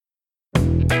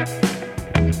What's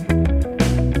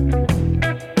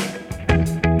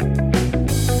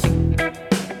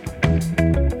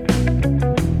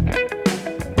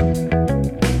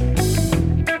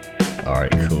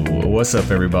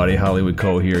up, everybody? Hollywood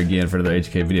Cole here again for another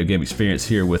HK Video Game Experience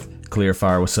here with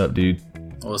Clearfire. What's up, dude?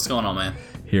 What's going on, man?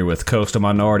 Here with Coastal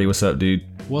Minority. What's up, dude?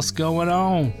 What's going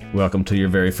on? Welcome to your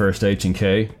very first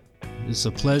H&K. It's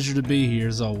a pleasure to be here,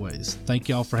 as always. Thank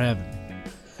y'all for having me.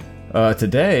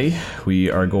 Today, we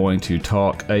are going to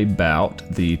talk about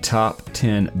the top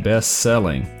 10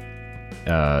 best-selling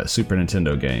Super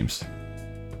Nintendo games.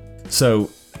 So,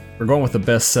 we're going with the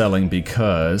best-selling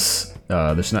because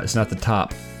it's not the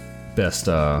top best.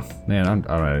 Man, I'm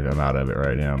out of it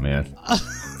right now, man.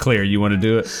 Clear, you want to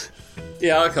do it?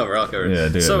 Yeah, I'll cover it. Yeah,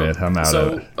 do it, man. I'm out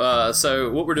of it.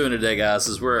 So what we're doing today, guys,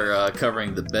 is we're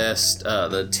covering the best,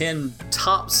 the 10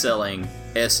 top-selling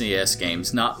SNES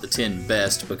games, not the 10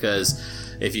 best, because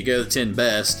if you go the 10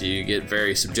 best, you get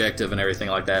very subjective and everything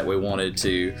like that. We wanted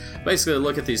to basically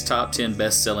look at these top 10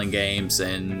 best-selling games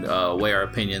and weigh our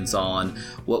opinions on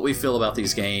what we feel about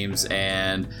these games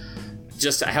and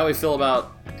just how we feel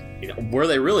about, were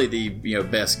they really the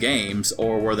best games,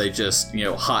 or were they just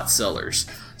hot sellers?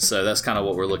 So that's kind of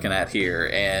what we're looking at here.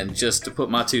 And just to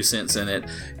put my 2 cents in it,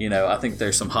 I think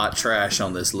there's some hot trash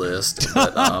on this list.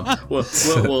 But we'll see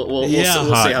how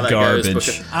that garbage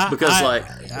goes. Because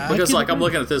I'm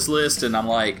looking at this list and I'm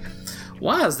like,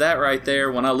 why is that right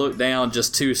there when I look down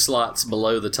just 2 slots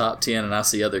below the top 10 and I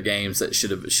see other games that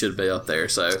should be up there?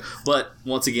 So, but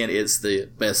once again, it's the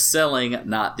best selling,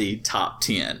 not the top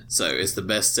 10. So it's the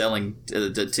best selling,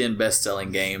 the 10 best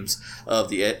selling games of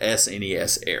the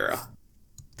SNES era.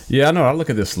 Yeah, I know. I look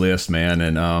at this list, man,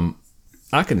 and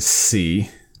I can see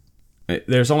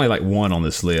there's only like one on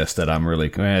this list that I'm really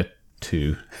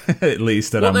two at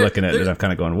least that I'm looking at that I'm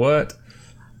kind of going, what?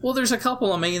 Well, there's a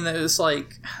couple. I mean, that it's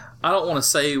like, I don't want to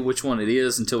say which one it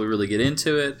is until we really get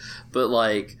into it, but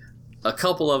like a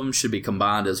couple of them should be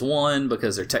combined as one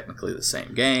because they're technically the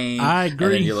same game. I agree.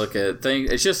 And then you look at things,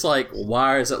 it's just like,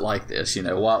 why is it like this?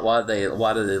 Why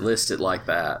do they list it like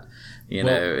that?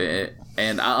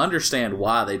 And I understand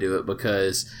why they do it,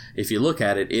 because if you look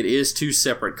at it, it is 2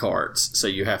 separate cards, so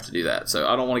you have to do that. So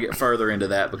I don't want to get further into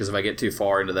that, because if I get too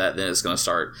far into that, then it's going to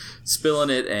start spilling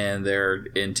it, and they're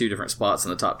in 2 different spots in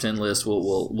the top 10 list.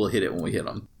 We'll hit it when we hit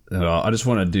them. I just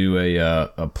want to do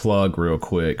a plug real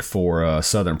quick for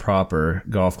Southern Proper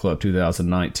Golf Club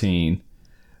 2019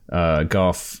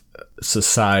 Golf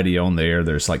Society on there.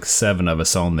 There's like 7 of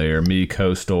us on there. Me,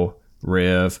 Coastal,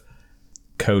 Rev,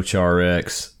 Coach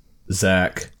RX,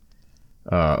 Zach.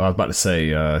 I was about to say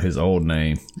his old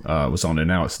name was on there.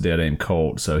 Now it's Dead Aim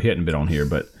Colt, so he hadn't been on here.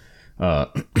 But a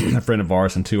friend of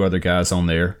ours and 2 other guys on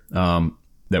there.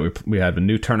 That we have a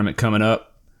new tournament coming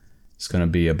up. It's going to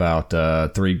be about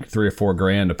 $3 or $4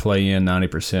 grand to play in,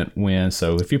 90% win.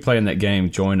 So if you play in that game,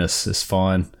 join us. It's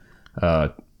fun,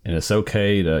 and it's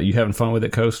okay. You having fun with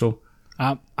it, Coastal?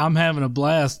 I'm having a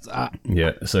blast.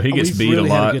 Yeah. So he gets beat a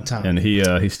lot, and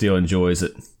he still enjoys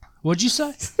it. What'd you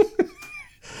say?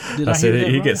 I said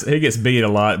he gets beat a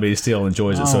lot, but he still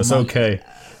enjoys it. So it's okay.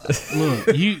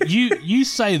 Look, you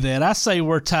say that. I say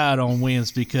we're tied on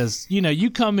wins because, you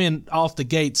come in off the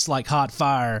gates like hot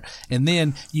fire, and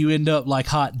then you end up like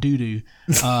hot doo-doo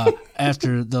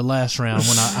after the last round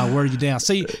when I wear you down.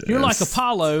 See, you're like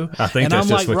Apollo, I think and that's I'm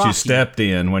just like what Rocky. you stepped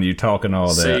in when you're talking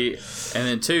all that. See, and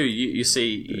then too, you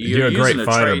see, you're a great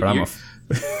fighter, but I'm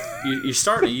you're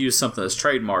starting to use something that's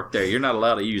trademarked there. You're not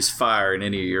allowed to use fire in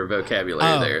any of your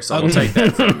vocabulary there, so I'm going to take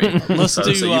that from me. So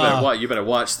you better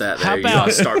watch that there. You got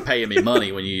to start paying me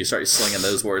money when you start slinging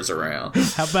those words around.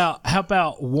 How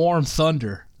about warm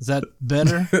thunder? Is that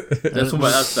better? That's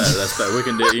better. We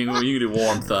can do. You can do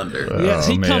warm thunder. Yes,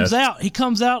 he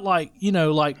comes out like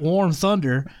like warm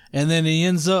thunder, and then he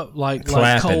ends up like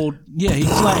cold. Yeah, he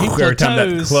every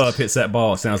time that club hits that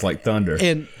ball, it sounds like thunder.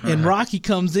 And Rocky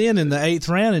comes in the 8th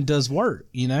round and does work.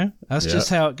 That's just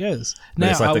how it goes.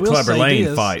 Now, it's like the Clubber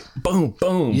Lane fight. Boom,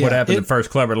 boom. Yeah, what happened in the first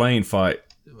Clubber Lane fight?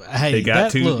 Hey, he got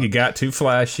too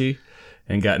flashy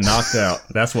and got knocked out.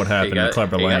 That's what happened in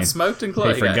Clubber Lane. He got smoked in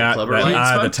Clubber. He forgot that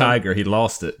eye of the tiger. He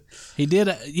lost it. He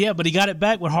did. But he got it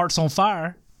back with Hearts on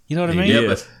Fire. You know what I mean?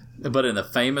 Yeah, but in the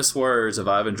famous words of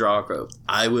Ivan Drago,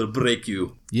 I will break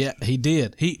you Yeah, he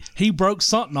did. He broke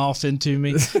something off into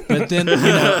me, but then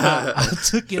I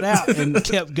took it out and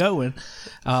kept going.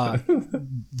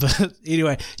 But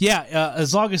anyway, yeah.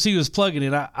 As long as he was plugging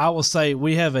it, I will say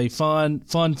we have a fun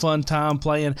time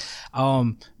playing.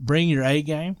 Bring your A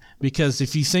game, because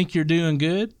if you think you're doing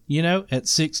good, at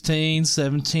 16,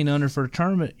 17 under for a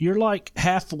tournament, you're like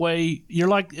halfway. You're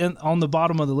like on the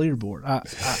bottom of the leaderboard.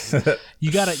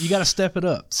 You gotta step it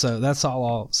up. So that's all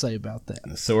I'll say about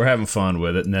that. So we're having fun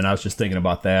with it, and then I was just thinking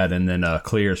about that, and then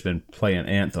Clear's been playing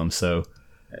Anthem. So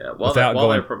while they're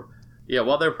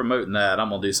promoting that, I'm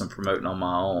gonna do some promoting on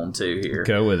my own too here.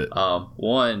 Go with it.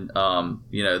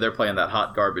 They're playing that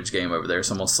hot garbage game over there,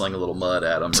 so I'm gonna sling a little mud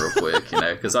at them real quick,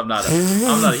 because I'm not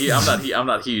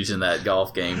huge in that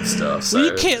golf game stuff. So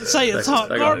you can't say it's hot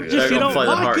garbage if you don't like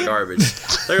it.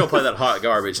 They're gonna play that hot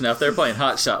garbage. Now, if they're playing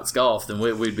Hot Shots Golf, then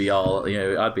we'd be all,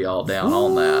 I'd be all down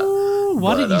on that.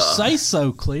 Why didn't you say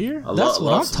so, Clear? That's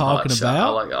what I'm talking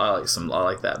about. I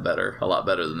like that better, a lot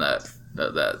better than that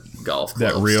golf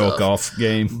club that real stuff. Golf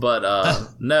game. But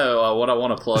no, what I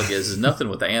want to plug is nothing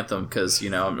with the Anthem, because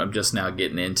I'm just now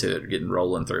getting into it, getting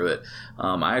rolling through it.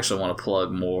 I actually want to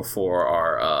plug more for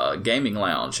our gaming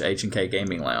lounge, H&K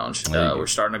Gaming Lounge. We're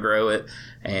starting to grow it,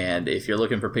 and if you're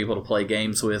looking for people to play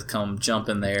games with, come jump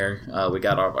in there. We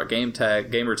got our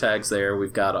gamer tags there.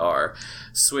 We've got our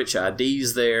Switch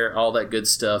IDs there, all that good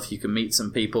stuff. You can meet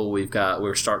some people.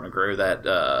 We're starting to grow that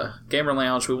gamer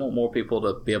lounge. We want more people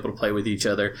to be able to play with each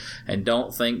other, and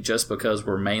don't think just because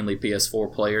we're mainly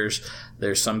PS4 players,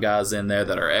 there's some guys in there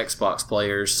that are Xbox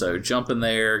players. So jump in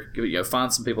there,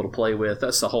 find some people to play with.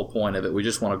 That's the whole point of it. We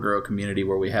just want to grow a community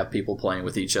where we have people playing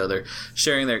with each other,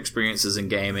 sharing their experiences in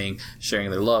gaming,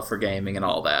 sharing their love for gaming and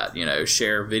all that.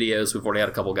 Share videos. We've already had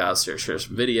a couple guys share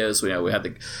some videos. We had one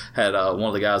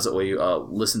of the guys that we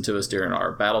listened to us during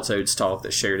our Battletoads talk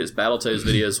that shared his Battletoads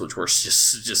videos, which were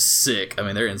just sick. I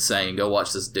mean, they're insane. Go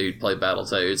watch this dude play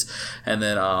Battletoads. And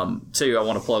then too, I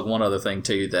want to plug one other thing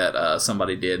too that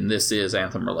somebody did, and this is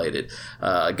Anthem related.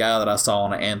 A guy that I saw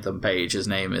on an Anthem page, his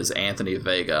name is Anthony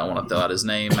Vega. I want to throw out his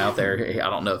name out there. I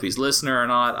don't know if he's a listener or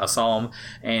not. I saw him,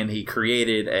 and he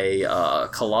created a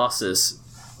Colossus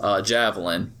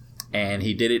javelin, and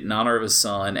he did it in honor of his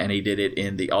son, and he did it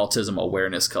in the autism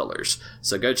awareness colors.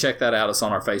 So go check that out. It's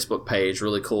on our Facebook page.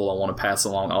 Really cool. I want to pass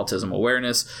along autism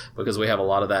awareness, because we have a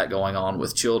lot of that going on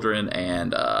with children,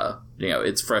 and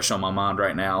it's fresh on my mind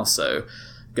right now. So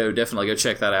definitely go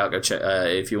check that out. Go check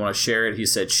if you want to share it. He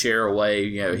said share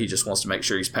away. He just wants to make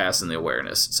sure he's passing the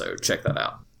awareness. So check that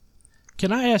out.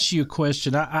 Can I ask you a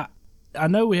question? I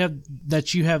know you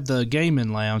have the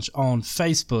gaming lounge on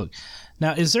Facebook.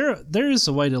 Now, there is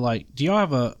a way to do y'all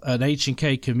have an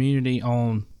H&K community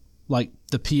on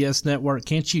the PS network?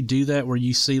 Can't you do that where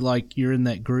you see you're in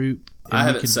that group? I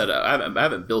haven't set up. I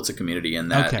haven't built a community in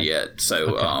that yet.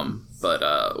 So,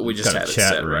 but we just have it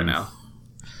set right now.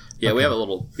 Yeah, okay. we have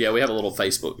a little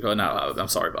Facebook. I'm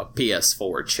sorry, about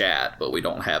PS4 chat, but we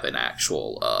don't have an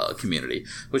actual community,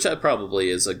 which that probably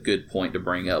is a good point to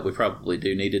bring up. We probably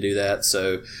do need to do that.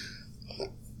 So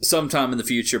sometime in the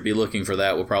future, be looking for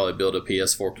that. We'll probably build a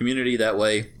PS4 community. That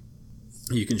way,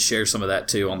 you can share some of that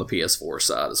too on the PS4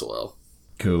 side as well.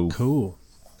 Cool.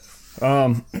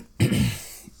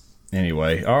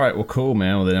 Anyway, all right. Well, cool,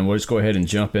 man. Well, then we'll just go ahead and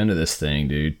jump into this thing,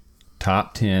 dude.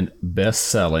 Top 10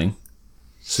 best-selling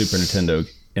Super Nintendo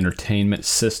Entertainment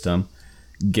System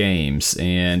games.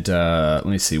 And let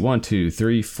me see. 1, 2,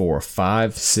 3, 4,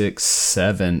 5, 6,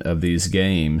 7 of these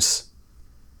games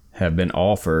have been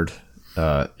offered,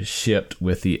 shipped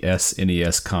with the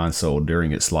SNES console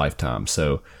during its lifetime.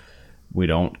 So we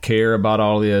don't care about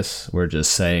all this. We're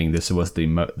just saying this was the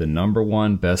number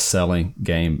one best-selling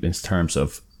game in terms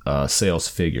of sales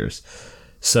figures.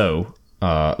 So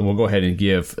we'll go ahead and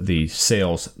give the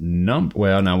sales number.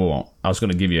 Well, no, we won't. I was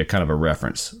going to give you a kind of a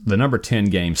reference. The number 10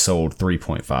 game sold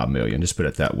 3.5 million. Just put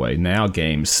it that way. Now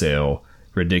games sell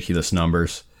ridiculous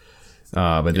numbers,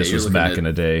 but this was back in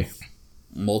the day.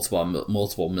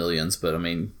 Multiple millions, but I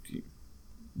mean,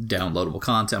 downloadable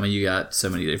content. I mean, you got so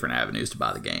many different avenues to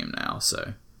buy the game now.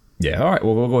 So yeah, all right.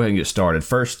 Well, we'll go ahead and get started.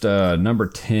 First, number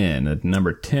 10, the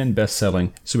number 10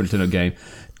 best-selling Super Nintendo game,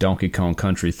 Donkey Kong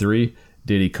Country 3.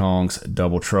 Diddy Kong's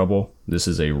Double Trouble. This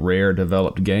is a Rare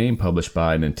developed game published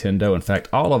by Nintendo. In fact,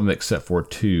 all of them except for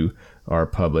 2 are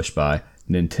published by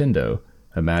Nintendo.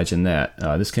 Imagine that.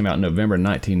 This came out in November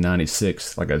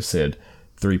 1996. Like I said,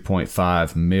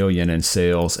 3.5 million in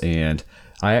sales, and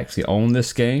I actually own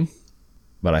this game,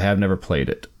 but I have never played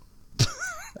it.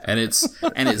 And it's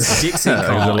Dixie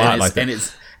Kong,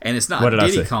 and it's not What did I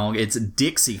Diddy say? Kong, it's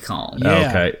Dixie Kong.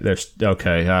 Yeah.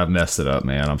 Okay. I messed it up,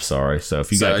 man. I'm sorry. So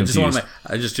if you got confused,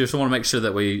 I just want to make sure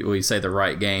that we say the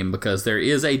right game, because there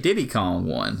is a Diddy Kong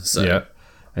one. So yeah.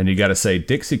 And you got to say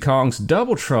Dixie Kong's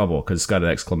Double Trouble because it's got an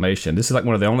exclamation. This is like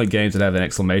one of the only games that have an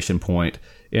exclamation point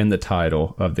in the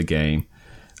title of the game.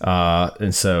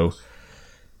 And so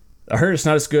I heard it's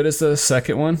not as good as the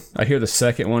second one. I hear the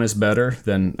second one is better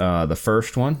than the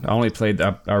first one. I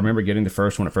remember getting the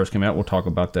first one when it first came out. We'll talk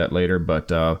about that later.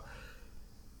 But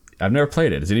I've never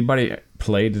played it. Has anybody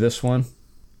played this one?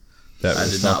 I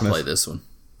did not play this one.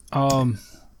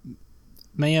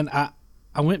 Man,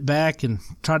 I went back and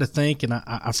tried to think, and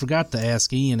I forgot to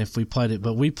ask Ian if we played it,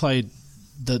 but we played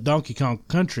the Donkey Kong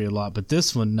Country a lot, but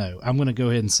this one, no. I'm going to go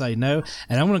ahead and say no,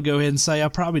 and I'm going to go ahead and say I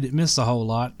probably didn't miss a whole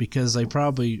lot because they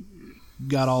probably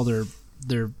got all their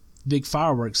big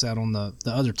fireworks out on the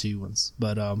other two ones.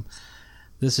 But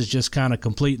this is just kind of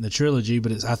completing the trilogy,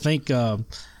 but I think the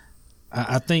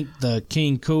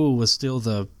King Cool was still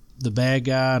the bad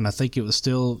guy, and I think it was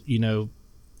still,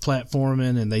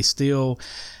 platforming, and they still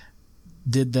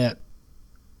did that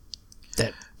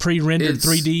pre-rendered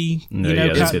 3D.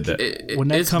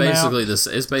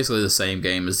 It's basically the same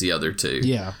game as the other two.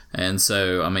 Yeah, and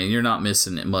so you're not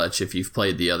missing it much if you've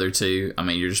played the other two.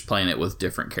 You're just playing it with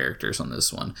different characters on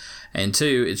this one. And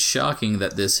two, it's shocking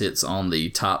that this hits on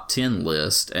the top 10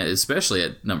 list, and especially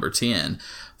at number 10.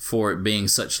 For it being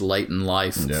such late in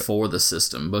life for the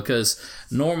system, because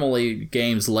normally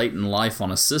games late in life on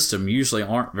a system usually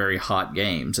aren't very hot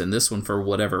games, and this one, for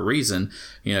whatever reason,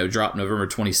 dropped November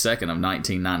 22nd of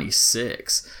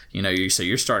 1996. So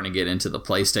you're starting to get into the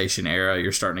PlayStation era.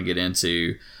 You're starting to get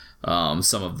into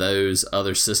some of those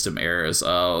other system eras.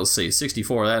 Let's see,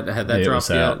 64, had that dropped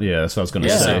out? Yeah, that's what I was going to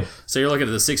say. So you're looking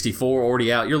at the 64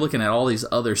 already out. You're looking at all these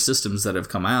other systems that have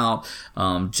come out.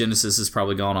 Genesis has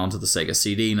probably gone on to the Sega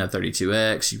CD, now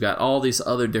 32X. You've got all these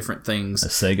other different things.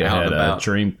 Sega had a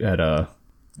Dream that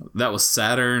was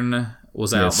Saturn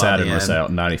was out. Saturn by then, was out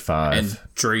in 95, and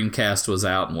Dreamcast was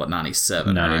out in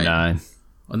 97, 99, right?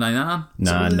 99,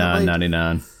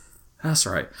 99. That's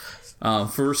right.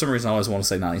 For some reason, I always want to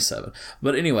say 97.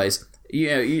 But anyways,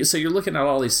 so you're looking at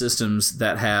all these systems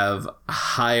that have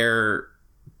higher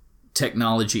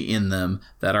technology in them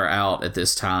that are out at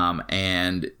this time,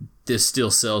 and this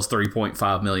still sells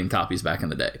 3.5 million copies back in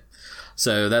the day.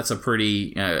 So that's a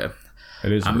pretty... it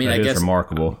is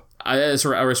remarkable. It's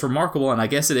remarkable, and I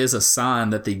guess it is a sign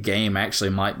that the game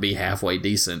actually might be halfway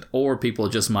decent, or people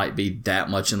just might be that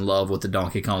much in love with the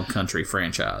Donkey Kong Country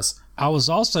franchise. I was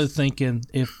also thinking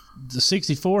if the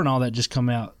 64 and all that just come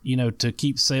out, to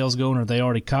keep sales going, or they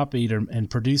already copied and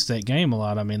produced that game a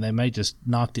lot. They may just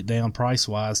knocked it down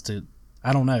price-wise to,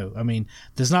 I don't know.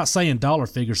 There's not saying dollar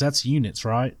figures. That's units,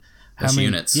 right? That's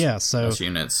units. Yeah, so that's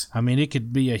units. It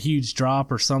could be a huge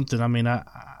drop or something.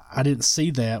 I didn't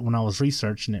see that when I was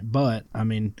researching it, but,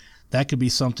 that could be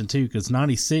something too, because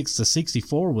 96 to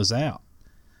 64 was out.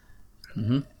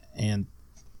 Mm-hmm. And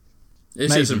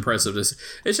it's just impressive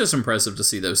to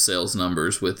see those sales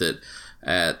numbers with it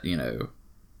at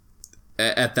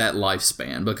that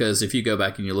lifespan, because if you go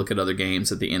back and you look at other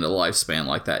games at the end of the lifespan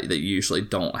like that, they usually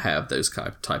don't have those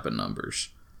type of numbers.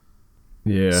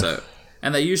 Yeah. So,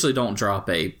 and they usually don't drop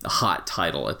a hot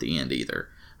title at the end either.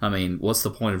 What's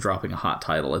the point of dropping a hot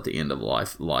title at the end of the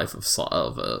life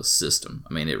of a system?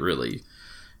 It really,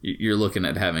 you're looking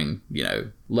at having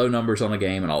low numbers on a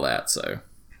game and all that. So.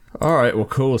 All right, well,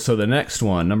 cool. So the next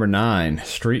one, number 9,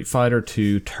 Street Fighter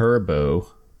II Turbo.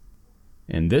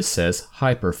 And this says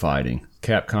Hyper Fighting.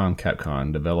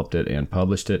 Capcom developed it and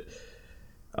published it.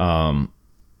 I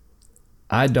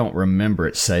don't remember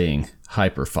it saying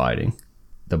Hyper Fighting.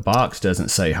 The box doesn't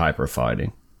say Hyper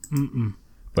Fighting. Mm-mm.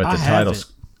 But the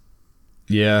title's...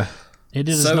 Yeah. It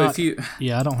is so not... If you,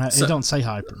 yeah, I don't have... it don't say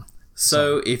Hyper.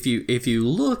 So if you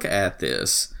look at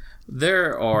this,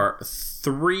 there are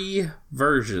 3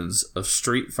 versions of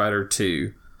Street Fighter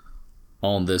II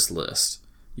on this list.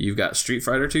 You've got Street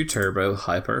Fighter II Turbo,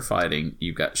 Hyper Fighting.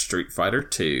 You've got Street Fighter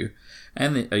II,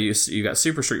 and then you got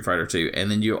Super Street Fighter II,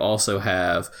 and then you also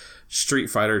have Street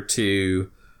Fighter II.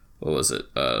 What was it?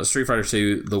 Street Fighter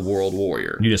II: The World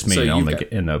Warrior. You just mean on the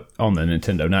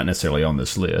Nintendo, not necessarily on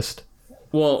this list.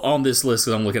 Well, on this list,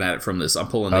 because I'm looking at it from this, I'm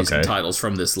pulling these titles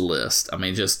from this list.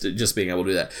 Just being able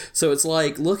to do that. So it's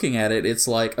like, looking at it, it's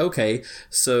like, okay,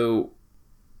 so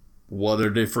what are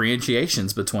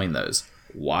differentiations between those?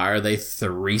 Why are they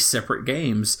 3 separate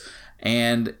games?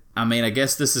 And, I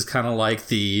guess this is kind of like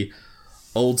the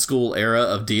old school era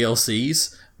of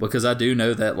DLCs, because I do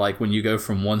know that, like, when you go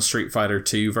from one Street Fighter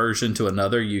II version to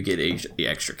another, you get the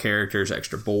extra characters,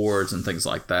 extra boards, and things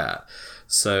like that.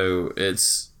 So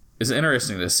it's it's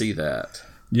interesting to see that.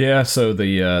 Yeah, so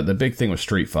the big thing with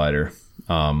Street Fighter,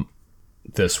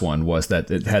 this one, was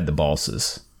that it had the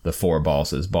bosses, the 4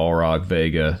 bosses: Balrog,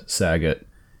 Vega, Sagat,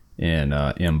 and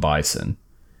M. Bison.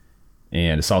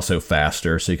 And it's also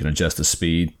faster, so you can adjust the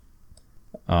speed.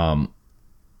 But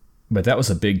that was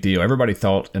a big deal. Everybody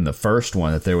thought in the first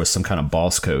one that there was some kind of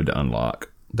boss code to unlock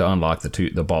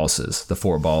the bosses, the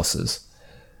 4 bosses.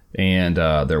 And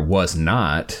there was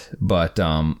not, but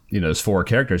there's 4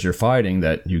 characters you're fighting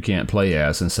that you can't play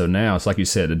as, and so now it's like you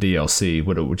said, a DLC,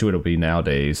 which would it be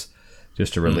nowadays,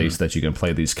 just to release that you can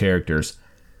play these characters.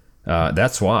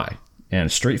 That's why.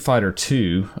 And Street Fighter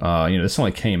 2, this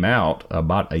only came out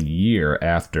about a year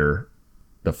after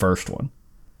the first one,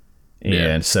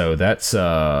 and so that's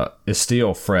it's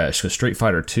still fresh, because Street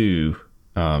Fighter 2.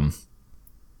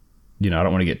 I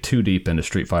don't want to get too deep into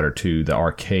Street Fighter 2, the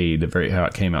arcade, how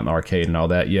it came out in the arcade and all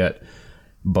that yet.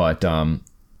 But, that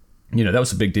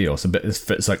was a big deal.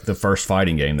 It's like the first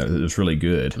fighting game that was really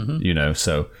good,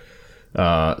 So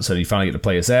you finally get to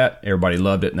play as that. Everybody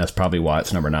loved it, and that's probably why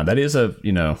it's number 9. That is we're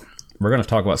going to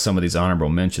talk about some of these honorable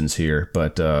mentions here,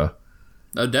 but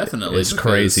oh, definitely. It's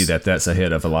crazy that that's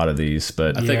ahead of a lot of these,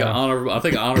 but I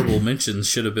think honorable mentions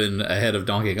should have been ahead of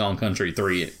Donkey Kong Country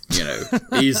 3,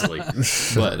 easily.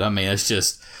 But I mean, it's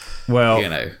just a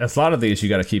lot of these you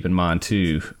got to keep in mind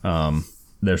too.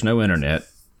 There's no internet,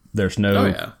 there's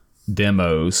no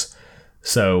demos.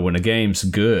 So when a game's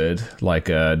good, like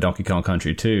Donkey Kong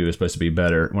Country 2 is supposed to be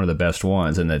better, one of the best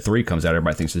ones, and then 3 comes out,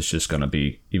 everybody thinks it's just going to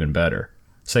be even better.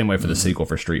 Same way for the sequel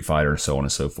for Street Fighter, so on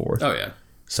and so forth. Oh yeah.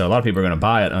 So a lot of people are going to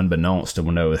buy it unbeknownst to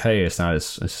know, hey, it's not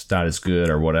as good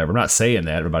or whatever. I'm not saying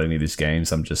that everybody needs these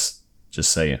games. I'm just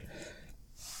saying.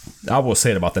 I will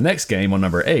say it about the next game on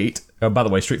number 8. By the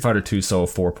way, Street Fighter 2 sold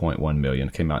 4.1 million.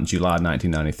 Came out in July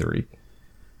 1993.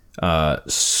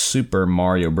 Super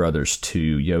Mario Brothers 2,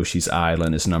 Yoshi's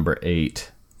Island is number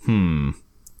 8. Nintendo.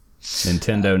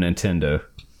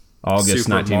 August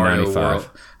Super 1995. Mario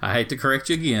World. I hate to correct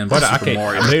you again, What? but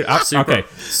Okay.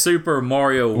 Super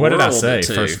Mario World. What did I say,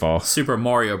 2, first of all? Super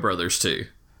Mario Brothers 2.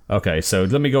 Okay, so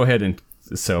let me go ahead and...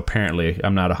 So apparently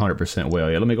I'm not 100% well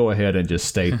yet. Let me go ahead and just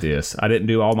state this. I didn't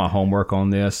do all my homework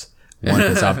on this. One,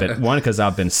 because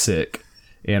I've been sick.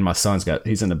 And my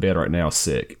he's in the bed right now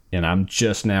sick. And I'm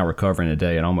just now recovering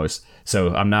today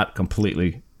so I'm not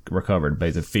completely recovered.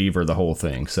 But the fever, the whole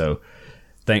thing. So...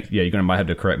 you're might have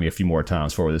to correct me a few more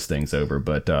times before this thing's over,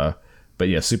 but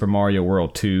yeah, Super Mario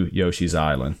World 2, Yoshi's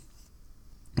Island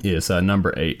is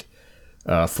number 8.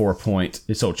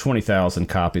 It sold 20,000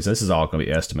 copies. This is all going to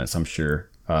be estimates, I'm sure,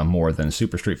 more than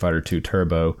Super Street Fighter 2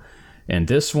 Turbo. And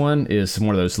this one is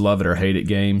one of those love it or hate it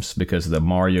games because of the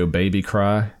Mario baby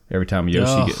cry. Every time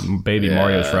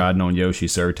Mario's riding on Yoshi,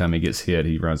 so every time he gets hit,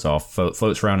 he runs off,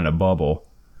 floats around in a bubble.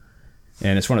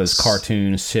 And it's one of those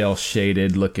cartoons,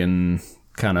 cel-shaded looking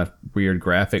kind of weird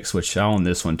graphics, which I own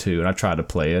this one too, and I tried to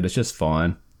play it. It's just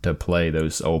fun to play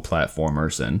those old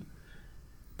platformers.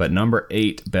 But number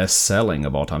 8 best selling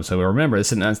of all time. So remember,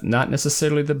 this is not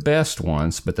necessarily the best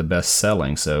ones, but the best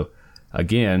selling. So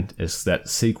again, it's that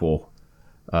sequel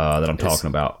that I'm talking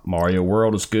about. Mario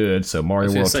World is good, so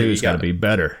Mario World 2 has got to be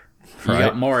better. Right?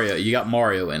 You got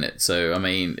Mario in it. So I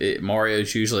mean, Mario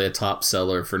is usually a top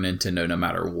seller for Nintendo no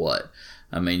matter what.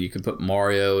 I mean, you can put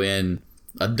Mario in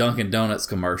a Dunkin' Donuts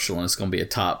commercial and it's going to be a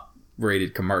top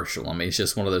rated commercial. I mean, it's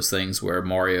just one of those things where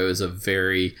Mario is a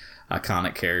very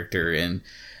iconic character and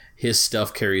his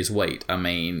stuff carries weight. I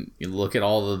mean, you look at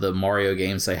all of the Mario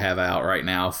games they have out right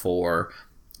now for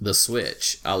the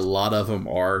Switch. A lot of them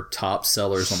are top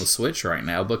sellers on the Switch right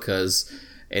now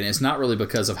and it's not really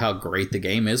because of how great the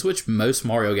game is, which most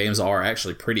Mario games are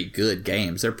actually pretty good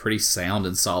games. They're pretty sound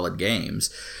and solid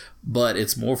games. But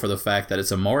it's more for the fact that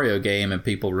it's a Mario game and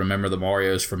people remember the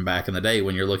Marios from back in the day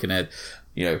when you're looking at,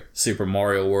 Super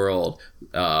Mario World,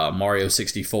 Mario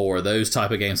 64, those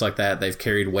type of games like that. They've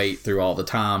carried weight through all the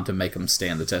time to make them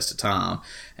stand the test of time.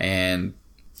 And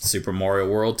Super Mario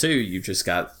World 2, you just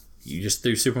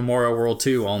threw Super Mario World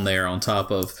 2 on there on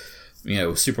top of,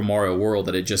 Super Mario World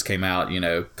that had just came out,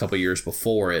 a couple years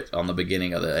before it on the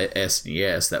beginning of the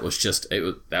SNES. That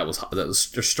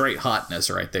was straight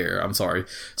hotness right there. I'm sorry.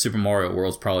 Super Mario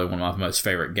World's probably one of my most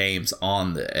favorite games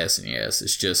on the SNES.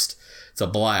 It's a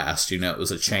blast. It was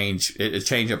a change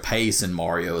of pace in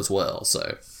Mario as well.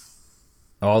 So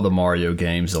all the Mario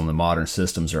games on the modern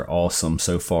systems are awesome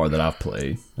so far that I've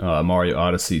played. Mario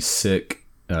Odyssey's sick.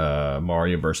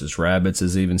 Mario vs. Rabbids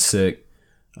is even sick.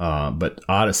 But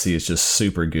Odyssey is just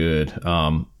super good.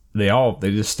 They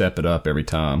just step it up every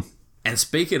time. And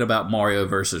speaking about Mario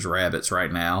versus Rabbids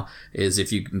right now, is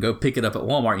if you can go pick it up at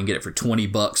Walmart, you can get it for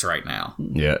 $20 right now.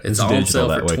 Yeah, it's on sale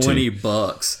for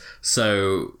 $20.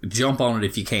 So jump on it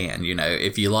if you can. You know,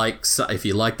 if you like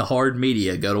the hard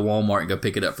media, go to Walmart and go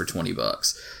pick it up for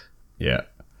 $20. Yeah.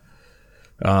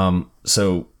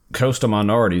 So Coastal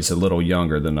Minority's a little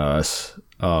younger than us,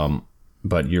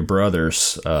 but your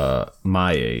brother's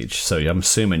my age. So I'm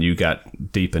assuming you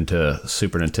got deep into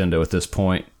Super Nintendo at this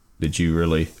point. Did you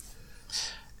really?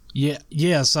 Yeah.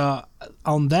 Yes.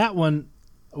 On that one,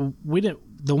 we didn't.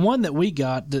 The one that we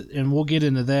got, and we'll get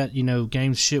into that. You know,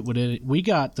 games shit with it. We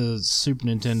got the Super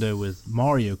Nintendo with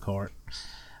Mario Kart,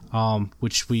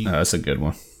 which we. Oh, that's a good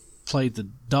one. Played the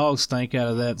dog stank out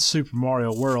of that Super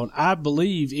Mario World. I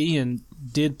believe Ian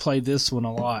did play this one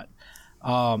a lot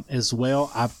as well.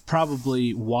 I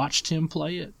probably watched him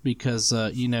play it because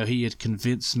he had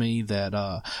convinced me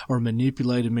that or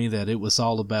manipulated me that it was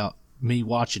all about me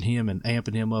watching him and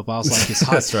amping him up. I was like his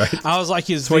that's right. I was like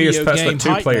his that's video what game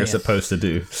two hype players man. Supposed to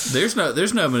do.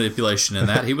 There's no manipulation in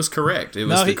that. He was correct. It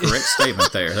was the correct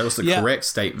statement there. That was the correct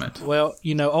statement. Well,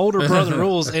 older brother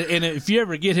rules, and if you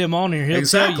ever get him on here, he'll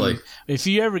tell you. If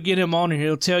you ever get him on here,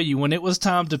 he'll tell you when it was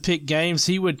time to pick games,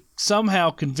 he would somehow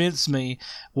convince me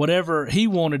whatever he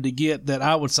wanted to get that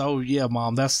I would say, "Oh yeah,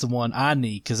 Mom, that's the one I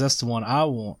need because that's the one I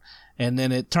want." And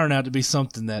then it turned out to be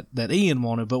something that Ian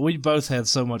wanted, but we both had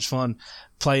so much fun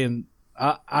playing.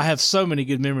 I have so many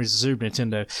good memories of Super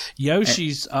Nintendo.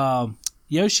 Yoshi's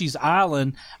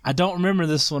Island, I don't remember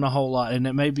this one a whole lot, and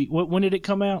it may be, when did it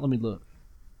come out? Let me look.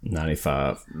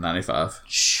 95.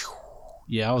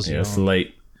 Yeah, I was young. It's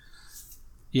late.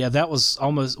 Yeah, that was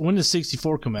almost, when did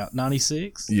 64 come out?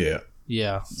 96? Yeah.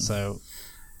 Yeah, so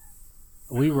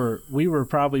we were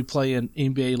probably playing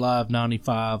NBA Live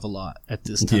 95 a lot at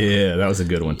this time. Yeah, that was a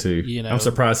good one too. I'm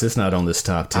surprised it's not on this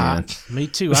top 10. Me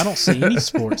too. I don't see any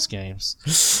sports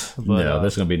games. But, no,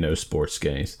 there's going to be no sports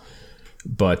games.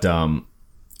 But and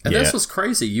that's what's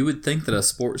crazy. You would think that a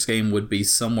sports game would be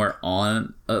somewhere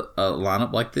on a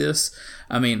lineup like this.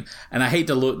 I mean, and I hate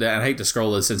to look down, I hate to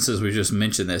scroll this, and since we just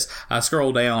mentioned this, I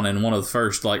scroll down and one of the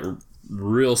first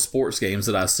real sports games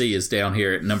that I see is down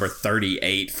here at number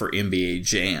 38 for NBA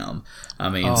Jam. I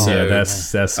mean,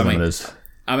 that's some of those.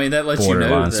 I mean, that lets you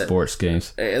know that sports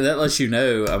games. That lets you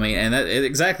know. I mean, and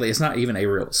exactly, it's not even a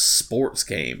real sports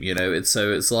game.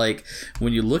 It's like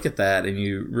when you look at that and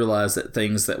you realize that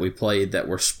things that we played that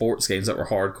were sports games that were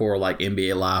hardcore, like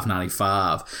NBA Live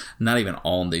 95, not even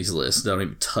on these lists. Don't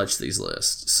even touch these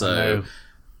lists.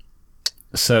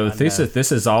 So this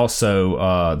is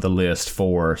also the list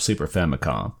for Super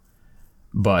Famicom,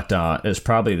 but it's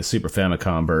probably the Super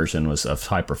Famicom version was of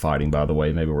Hyper Fighting, by the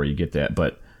way, maybe where you get that.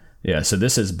 But yeah, so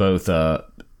this is both all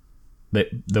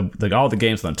the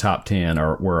games on the top 10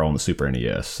 were on the Super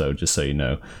NES. So just so you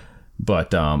know,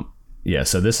 but yeah,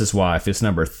 so this is why if it's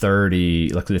number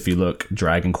 30, like if you look,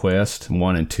 Dragon Quest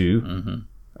 1 and 2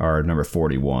 are number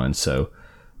 41. So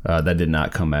that did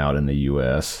not come out in the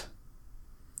US.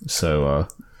 So,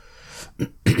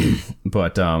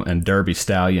 but and Derby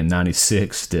Stallion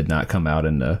 96 did not come out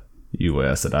in the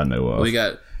U.S. that I know of.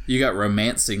 Well, you got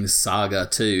Romancing Saga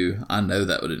 2. I know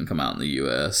that didn't come out in the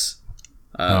U.S.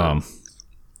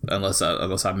 Unless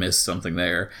I missed something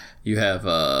there. You have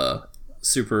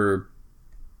Super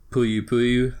Puyo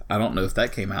Puyo. I don't know if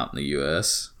that came out in the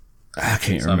U.S. I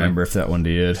can't remember if that one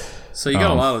did. So you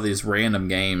got a lot of these random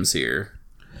games here.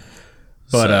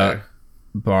 But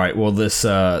all right, well, this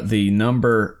the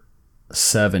number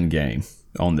 7 game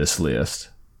on this list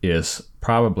is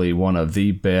probably one of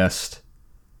the best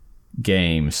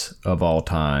games of all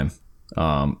time.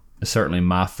 Certainly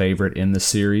my favorite in the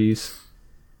series.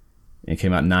 It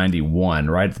came out in 91,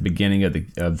 right at the beginning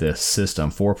of the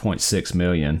system. 4.6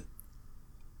 million.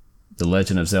 The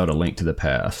Legend of Zelda: Link to the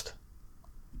Past.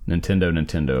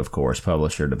 Nintendo, of course,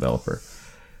 publisher, developer.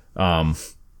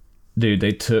 Dude,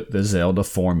 they took the Zelda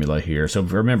formula here. So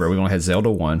remember, we only had Zelda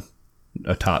 1,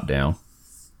 a top-down.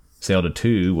 Zelda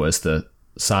 2 was the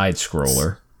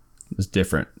side-scroller. It was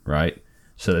different, right?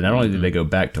 So not only did they go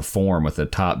back to form with the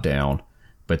top-down,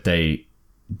 but they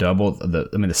doubled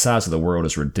the size of the world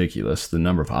is ridiculous. The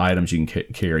number of items you can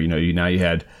carry. Now you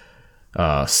had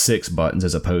 6 buttons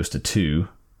as opposed to 2.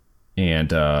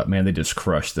 And, man, they just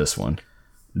crushed this one.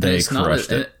 They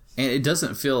crushed it. And it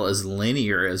doesn't feel as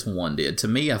linear as 1 did. To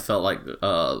me, I felt like,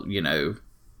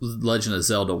 Legend of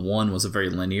Zelda 1 was a very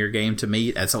linear game to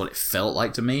me. That's what it felt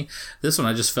like to me. This one,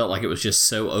 I just felt like it was just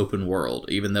so open world.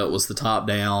 Even though it was the top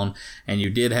down and you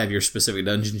did have your specific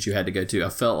dungeons you had to go to, I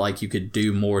felt like you could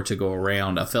do more to go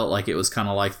around. I felt like it was kind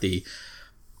of like the...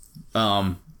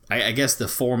 I guess the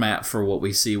format for what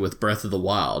we see with Breath of the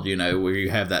Wild, you know, where you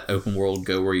have that open world,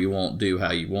 go where you want, do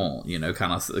how you want, you know,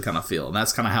 kind of feel. And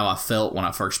that's kind of how I felt when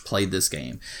I first played this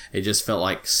game. It just felt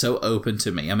like so open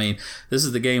to me. I mean, this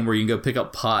is the game where you can go pick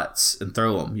up pots and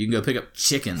throw them. You can go pick up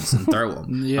chickens and throw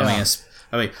them. Yeah.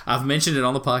 I mean, I've mentioned it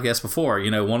on the podcast before.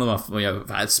 You know, one of my,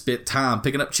 I spent time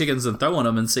picking up chickens and throwing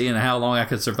them and seeing how long I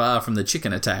could survive from the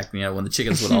chicken attack. You know, when the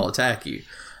chickens would all attack you.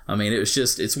 I mean,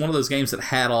 it's one of those games that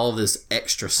had all this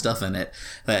extra stuff in it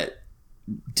that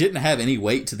didn't have any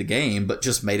weight to the game, but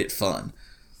just made it fun.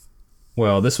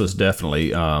 Well, this was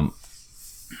definitely, more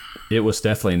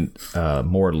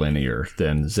linear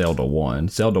than Zelda 1.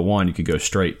 Zelda 1, you could go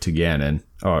straight to Ganon,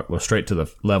 straight to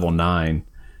the level 9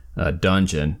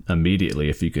 dungeon immediately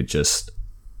if you could just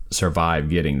survive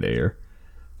getting there,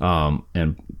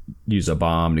 and use a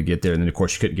bomb to get there. And then, of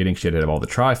course, you couldn't get in because you had to have all the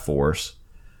Triforce.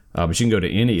 But you can go to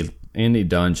any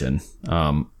dungeon,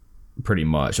 pretty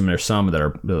much. I mean, there's some that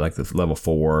are like the level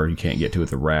 4 you can't get to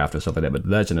with the raft and stuff like that. But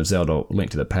Legend of Zelda: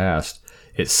 Link to the Past,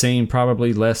 it seemed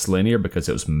probably less linear because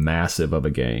it was massive of a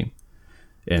game.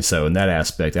 And so in that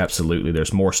aspect, absolutely,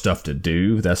 there's more stuff to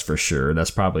do. That's for sure.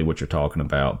 That's probably what you're talking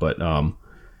about. But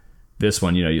this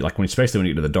one, you know, like especially when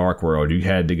you get to the Dark World, you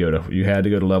had to go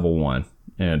to level 1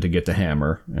 and to get the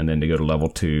hammer, and then to go to level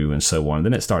 2 and so on. And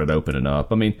then it started opening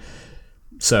up. I mean.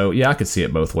 So, yeah, I could see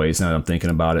it both ways now that I'm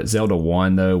thinking about it. Zelda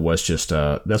 1, though, was just,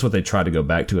 that's what they tried to go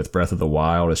back to with Breath of the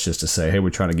Wild. It's just to say, hey, we're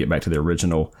trying to get back to the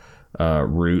original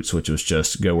roots, which was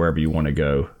just go wherever you want to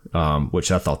go,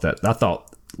 which I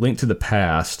thought Link to the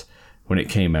Past, when it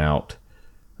came out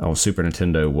on Super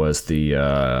Nintendo, was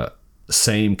the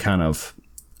same kind of,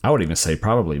 I would even say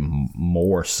probably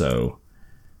more so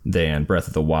than Breath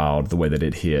of the Wild, the way that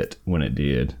it hit when it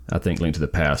did. I think Link to the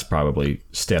Past probably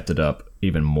stepped it up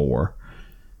even more.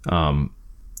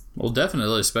 Well,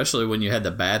 definitely, especially when you had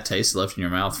the bad taste left in your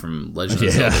mouth from Legend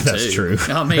of Zelda 2. That's true.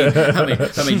 I mean,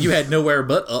 you had nowhere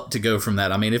but up to go from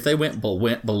that. I mean, if they went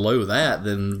below that,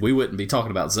 then we wouldn't be talking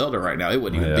about Zelda right now. It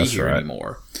wouldn't even be here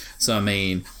anymore. So, I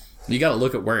mean, you got to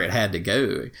look at where it had to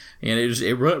go, and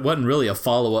it wasn't really a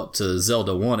follow up to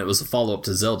Zelda 1. It was a follow up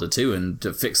to Zelda 2, and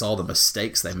to fix all the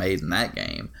mistakes they made in that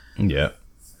game. Yeah.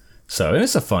 So, and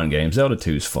it's a fun game. Zelda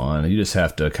 2 is fun. You just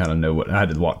have to kind of know what... I had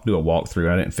to do a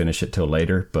walkthrough. I didn't finish it till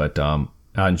later, but I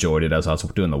enjoyed it as I was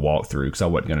doing the walkthrough because I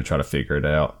wasn't going to try to figure it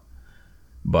out.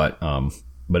 But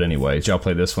anyway, did y'all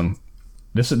play this one?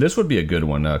 This would be a good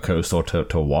one, Coastal,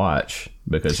 to watch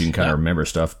because you can kind of remember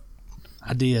stuff.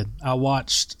 I did. I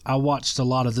watched a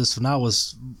lot of this when I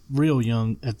was real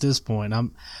young. At this point,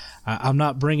 I'm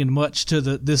not bringing much to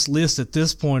this list at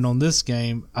this point on this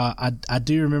game. I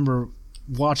do remember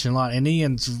watching a lot, and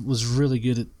Ian was really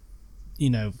good at, you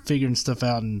know, figuring stuff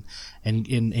out and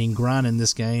grinding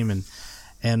this game,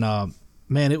 and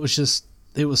man, it was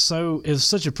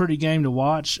such a pretty game to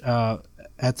watch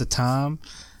at the time,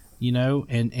 you know,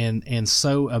 and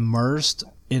so immersed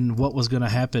in what was going to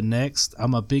happen next.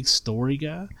 I'm a big story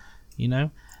guy, you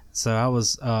know, so I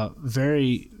was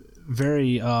very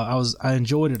I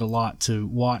enjoyed it a lot to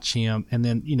watch him, and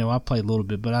then, you know, I played a little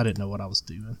bit, but I didn't know what I was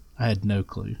doing. I had no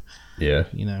clue. Yeah,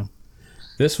 you know,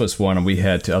 this was one we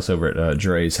had to us over at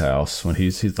Dre's house when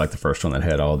he's like the first one that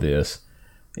had all this.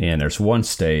 And there's one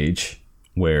stage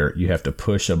where you have to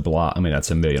push a block. I mean,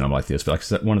 that's a million of them like this, but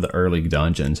like one of the early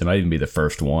dungeons, it might even be the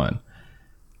first one,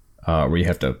 where you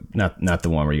have to not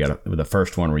the one where you got the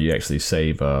first one where you actually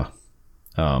save. You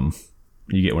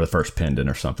get one of the first pendant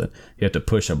or something. You have to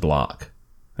push a block.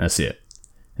 That's it.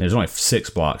 And there's only 6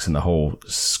 blocks in the whole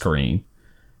screen.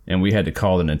 And we had to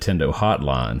call the Nintendo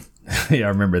hotline. Yeah, I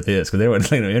remember this because they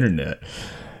wasn't no internet.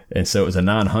 And so it was a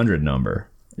 900 number,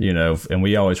 you know, and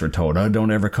we always were told, oh,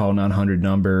 don't ever call 900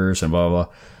 numbers and blah, blah,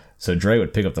 blah. So Dre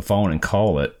would pick up the phone and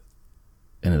call it.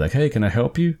 And he's like, hey, can I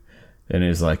help you? And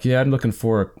he's like, yeah, I'm looking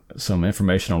for some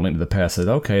information on Link to the Past. I said,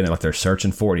 okay. And they're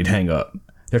searching for it. He'd hang up.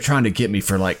 They're trying to get me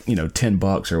for like, you know,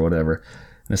 $10 or whatever.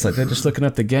 And it's like, they're just looking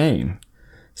up the game.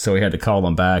 So we had to call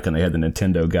them back, and they had the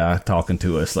Nintendo guy talking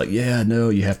to us like, yeah, no,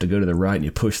 you have to go to the right and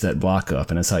you push that block up,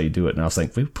 and that's how you do it. And I was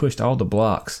like, we pushed all the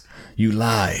blocks. You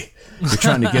lie. You're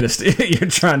trying to get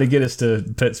us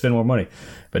to spend more money.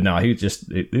 But no, he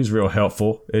was real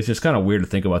helpful. It's just kind of weird to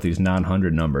think about these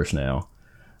 900 numbers now,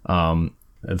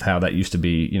 of how that used to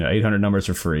be. You know, 800 numbers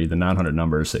are free. The 900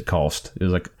 numbers it cost. It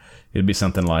was like, it'd be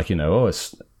something like, you know,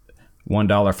 it's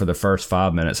 $1 for the first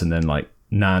 5 minutes, and then like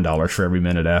 $9 for every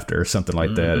minute after, or something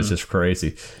like that. It's just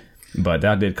crazy. But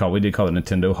we did call the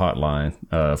Nintendo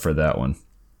hotline for that one.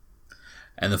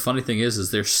 And the funny thing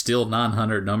is there's still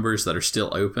 900 numbers that are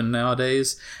still open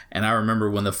nowadays. And I remember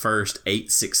when the first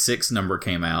 866 number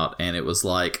came out, and it was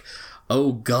like,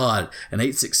 oh God, an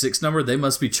 866 number, they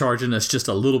must be charging us just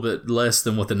a little bit less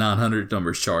than what the 900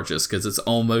 numbers charge us, because it's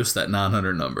almost that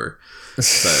 900 number.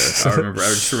 So I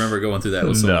just remember going through that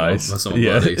with some buddies.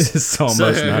 It's almost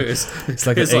it's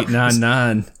like an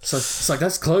 899. So it's like,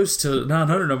 that's close to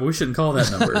 900 number. We shouldn't call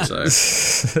that number.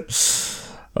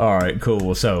 So. All right,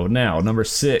 cool. So now number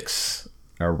 6,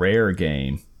 a Rare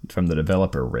game from the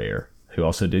developer Rare, who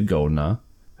also did GoldenEye,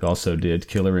 who also did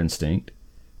Killer Instinct,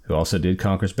 who also did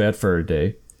Conker's Bad Fur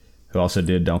Day, who also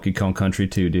did Donkey Kong Country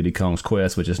 2, Diddy Kong's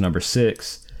Quest, which is number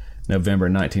 6, November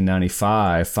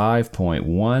 1995,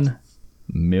 5.1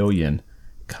 million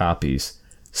copies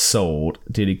sold.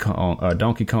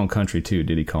 Donkey Kong Country 2,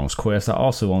 Diddy Kong's Quest. I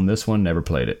also own this one, never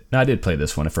played it. Now, I did play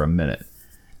this one for a minute,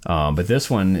 but this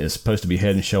one is supposed to be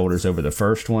head and shoulders over the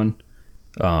first one.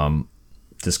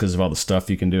 Just because of all the stuff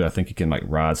you can do. I think you can like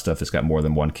ride stuff. It's got more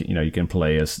than one, you can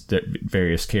play as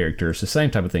various characters. The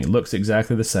same type of thing. It looks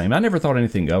exactly the same. I never thought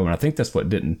anything of it. And I think that's what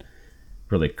didn't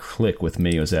really click with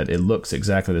me, was that it looks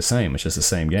exactly the same. It's just the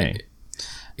same game.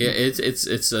 Yeah,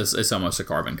 it's almost a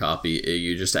carbon copy.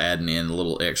 You're just adding in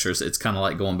little extras. It's kind of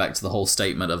like going back to the whole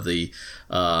statement of the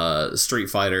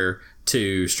Street Fighter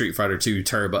 2, Street Fighter 2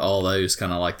 Turbo, all those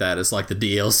kind of like that. It's like the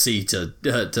DLC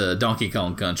to Donkey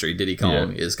Kong Country. Diddy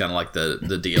Kong is kind of like the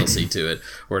DLC to it,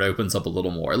 where it opens up a little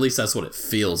more. At least that's what it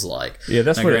feels like. Yeah,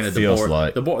 that's what it feels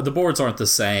like. The boards aren't the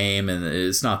same, and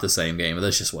it's not the same game, but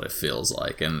that's just what it feels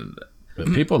like. And but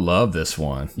people love this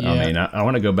one. Yeah. I mean, I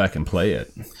want to go back and play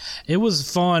it. It was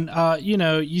fun.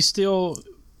 You still,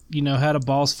 had a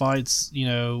boss fights,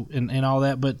 and all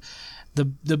that. But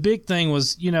the big thing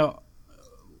was,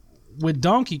 with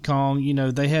Donkey Kong,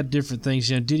 they had different things.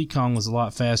 Diddy Kong was a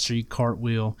lot faster. You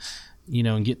cartwheel,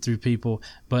 and get through people.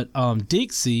 But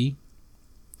Dixie,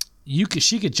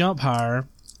 she could jump higher,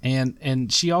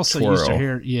 and she also twirl. Used her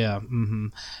hair. Yeah,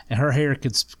 and her hair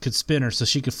could spin her, so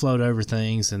she could float over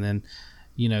things. And then,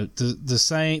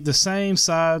 the same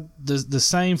side, the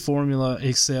same formula,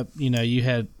 except you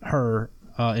had her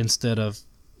instead of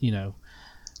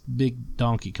big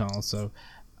Donkey Kong. So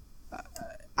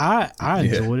I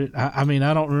enjoyed it. I mean,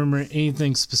 I don't remember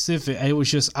anything specific. It was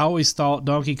just, I always thought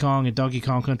Donkey Kong and Donkey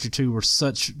Kong Country 2 were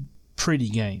such pretty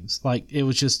games. Like, it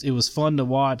was fun to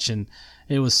watch, and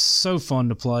it was so fun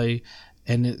to play.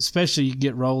 And especially you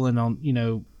get rolling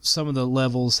on, some of the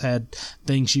levels had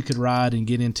things you could ride and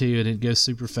get into, and it goes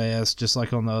super fast, just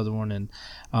like on the other one. And,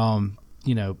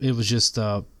 it was just,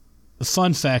 the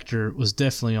fun factor was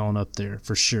definitely on up there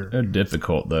for sure. They're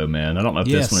difficult though, man. I don't know if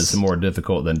this one is more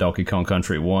difficult than Donkey Kong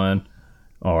Country 1,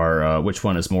 or which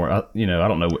one is more. I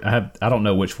don't know. I don't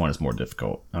know which one is more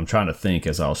difficult. I'm trying to think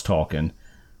as I was talking,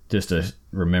 just to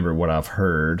remember what I've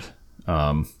heard.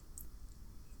 I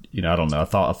don't know. I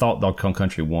thought Donkey Kong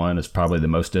Country 1 is probably the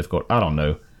most difficult. I don't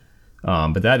know.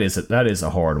 But that is a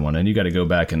hard one, and you got to go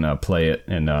back and play it,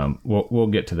 and we'll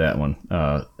get to that one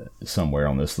somewhere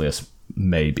on this list,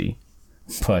 maybe.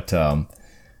 But I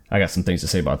got some things to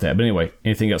say about that. But anyway,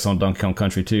 anything else on Donkey Kong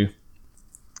Country 2?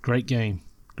 Great game.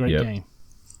 Great game.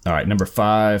 All right, number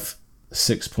 5,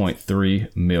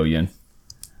 6.3 million.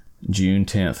 June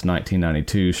 10th,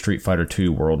 1992, Street Fighter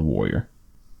 2 World Warrior.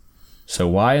 So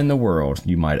why in the world,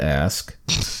 you might ask,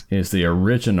 is the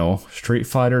original Street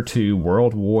Fighter 2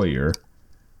 World Warrior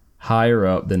higher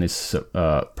up than it's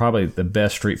probably the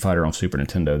best Street Fighter on Super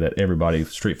Nintendo that everybody,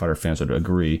 Street Fighter fans, would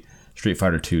agree, Street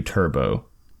Fighter 2 Turbo?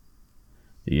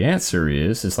 The answer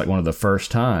is, it's like one of the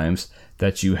first times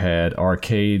that you had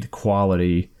arcade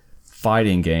quality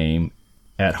fighting game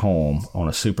at home on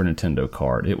a Super Nintendo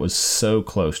card. It was so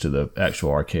close to the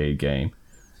actual arcade game.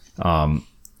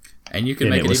 And you can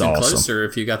make it even awesome. Closer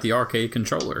if you got the arcade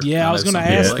controller. Yeah, I was going to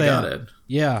ask that.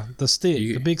 Yeah, the stick,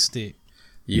 the big stick.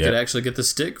 You could actually get the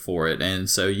stick for it, and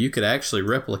so you could actually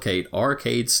replicate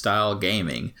arcade-style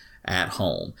gaming at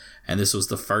home. And this was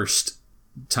the first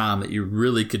time that you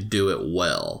really could do it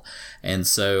well. And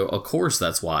so, of course,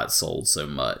 that's why it sold so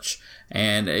much.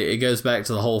 And it goes back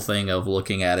to the whole thing of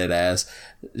looking at it as,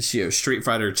 Street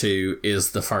Fighter 2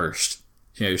 is the first.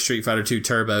 Street Fighter 2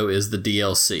 Turbo is the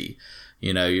DLC.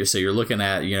 So you're looking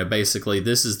at, basically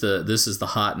this is the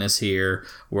hotness here,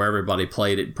 where everybody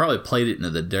probably played it into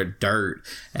the dirt.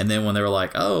 And then when they were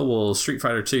like, oh, well, Street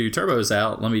Fighter 2 Turbo's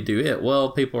out, let me do it.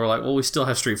 Well, people are like, well, we still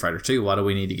have Street Fighter 2. Why do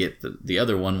we need to get the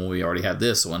other one when we already have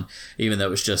this one? Even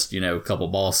though it's just, a couple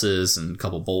bosses and a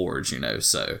couple boards,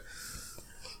 so.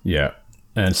 Yeah.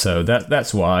 And so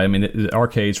that's why, I mean, the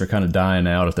arcades were kind of dying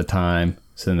out at the time.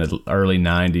 It's in the early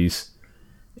 90s.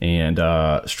 And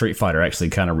Street Fighter actually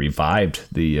kind of revived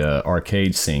the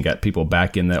arcade scene, got people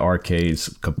back in the arcades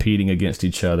competing against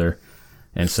each other.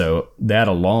 And so that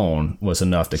alone was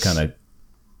enough to kind of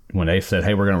when they said,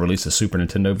 hey, we're going to release a Super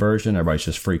Nintendo version, everybody's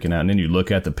just freaking out. And then you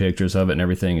look at the pictures of it and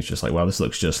everything, it's just like, wow, this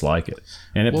looks just like it.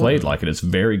 And it played like it. It's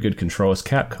very good control. It's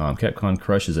Capcom. Capcom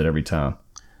crushes it every time.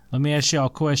 Let me ask y'all a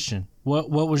question. What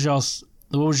was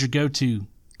your go-to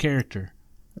character?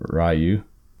 Ryu.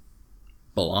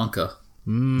 Blanca.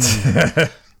 I'm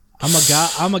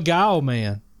a Guile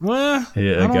man. Well,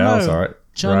 yeah, Guile's all right.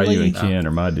 Chun-Li. Ryu and Ken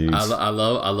are my dudes. I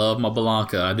love my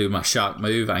Blanca. I do my shock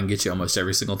move. I can get you almost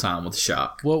every single time with the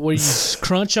shock. What, where you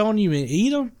crunch on you and eat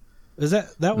them? Is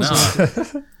that was?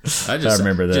 No. I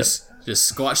remember that. Just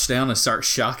squash down and start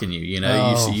shocking you. You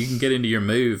know, you can get into your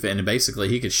move, and basically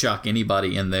he could shock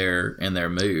anybody in their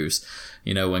moves.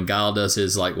 You know, when Guile does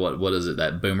his what is it,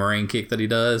 that boomerang kick that he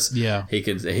does? Yeah, he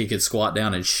could squat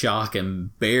down and shock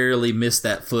and barely miss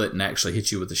that foot and actually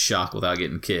hit you with the shock without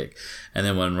getting kicked. And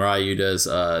then when Ryu does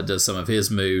some of his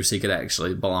moves,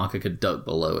 Blanca could duck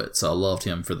below it. So I loved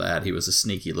him for that. He was a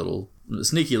sneaky little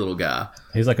guy.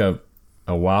 He's like a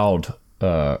wild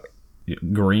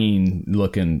green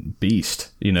looking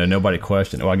beast. You know, nobody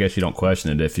questioned. Well, I guess you don't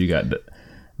question it if you got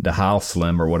the Heil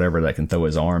Slim or whatever that can throw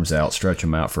his arms out, stretch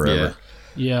him out forever.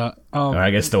 Yeah.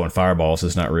 I guess throwing fireballs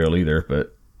is not real either.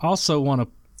 But I also want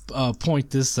to point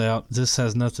this out. This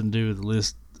has nothing to do with the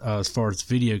list as far as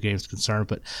video games concerned,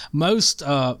 but most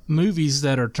movies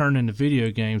that are turned into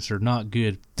video games are not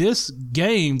good. This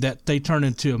game that they turned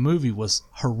into a movie was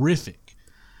horrific.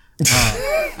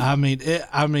 I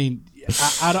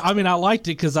liked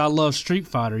it because I love Street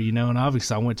Fighter, you know, and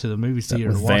obviously I went to the movie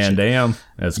theater to watch Van Damme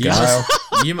as Guile.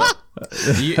 You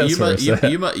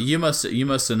must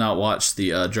have not watched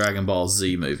the Dragon Ball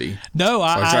Z movie. No,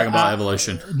 Dragon Ball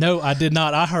Evolution. No, I did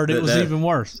not. I heard it was even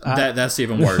worse. That's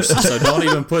even worse. So don't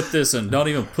even put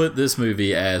this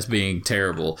movie as being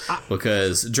terrible,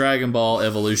 because Dragon Ball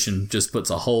Evolution just puts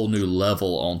a whole new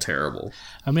level on terrible.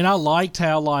 I mean, I liked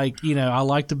how, I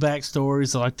like the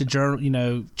backstories. I like the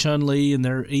journal, Chun-Li and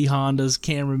their E-Hondas,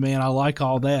 cameraman. I like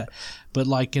all that. But,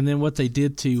 and then what they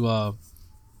did to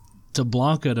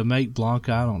Blanca, to make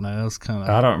Blanca, I don't know. It was kind of...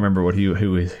 I don't remember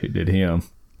who did him.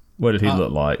 What did he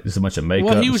look like? Just a bunch of makeup.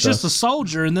 Well, he was just a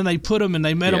soldier, and then they put him and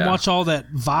they made him watch all that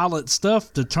violent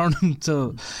stuff to turn him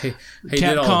to he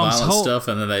did all the violent stuff,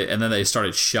 and then they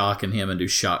started shocking him and do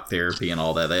shock therapy and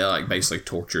all that. They basically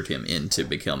tortured him into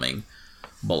becoming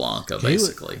Blanca,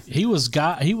 basically. He was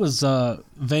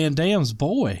Van Damme's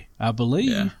boy, I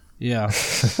believe. Yeah.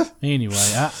 Anyway,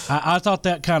 I thought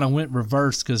that kind of went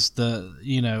reverse because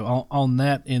on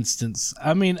that instance,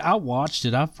 I mean, I watched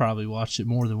it. I've probably watched it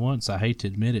more than once. I hate to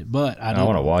admit it, but I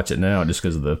want to watch it now just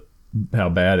because of how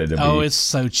bad it'll be. Oh, it's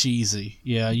so cheesy.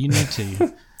 Yeah, you need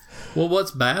to. Well,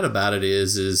 what's bad about it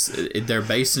is they're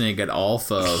basing it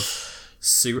off of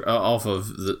Street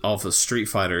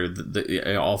Fighter,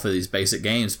 off of these basic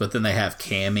games, but then they have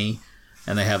Cammy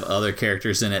and they have other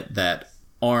characters in it that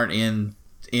aren't in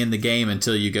the game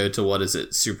until you go to, what is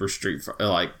it, Super Street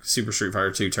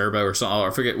Fighter 2 Turbo or something. I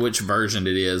forget which version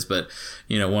it is, but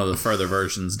one of the further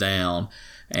versions down.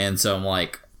 And so I'm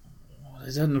like, it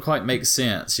doesn't quite make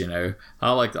sense,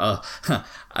 I like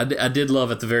I did love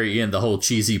at the very end the whole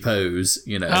cheesy pose,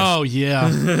 Oh yeah,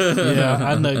 yeah,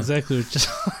 I know exactly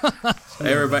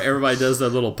what everybody does that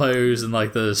little pose, and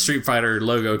the Street Fighter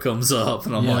logo comes up,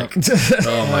 and I'm like,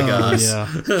 oh my gosh.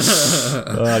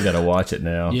 I gotta watch it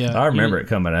now. Yeah, I remember it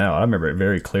coming out. I remember it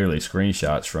very clearly,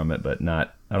 screenshots from it, but I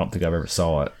don't think I've ever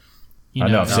saw it. I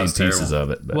know I've seen pieces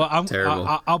of it. But. Well,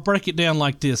 terrible. I'll break it down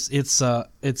like this.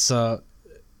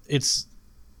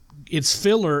 It's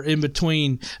filler in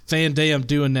between Van Damme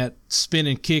doing that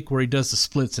spinning kick where he does the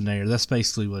splits in there. That's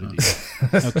basically what it is.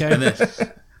 Okay.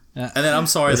 And then I'm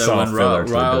sorry though, when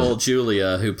Raul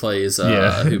Julia, who plays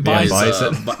M.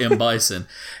 Bison,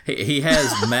 he has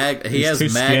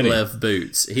maglev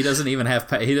boots. He doesn't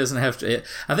have.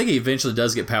 I think he eventually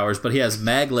does get powers, but he has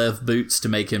maglev boots to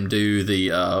make him do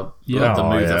the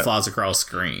move that flies across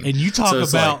screen. And you talk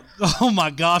about, oh my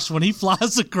gosh, when he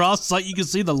flies across, it's like you can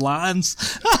see the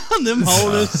lines on them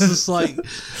holders. It's just like,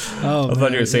 oh. I thought you were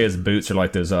gonna say his boots are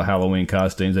like those Halloween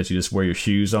costumes that you just wear your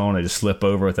shoes on. They just slip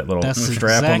over with that little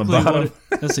strap on the bottom.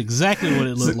 That's exactly what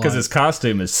it looked like. Because his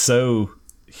costume is so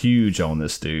huge on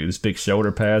this dude. His big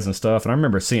shoulder pads and stuff. And I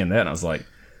remember seeing that and I was like,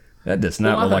 that does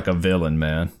not look like a villain,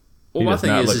 man. Well, my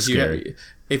thing is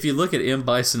if you look at M.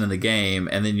 Bison in the game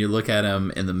and then you look at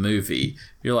him in the movie,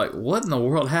 you're like, what in the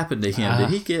world happened to him? Did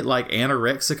he get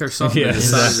anorexic or something? Yeah,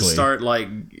 decided to start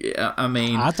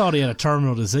I thought he had a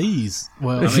terminal disease.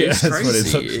 Well, it's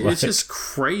crazy. It's just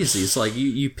crazy. It's like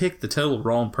you picked the total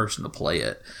wrong person to play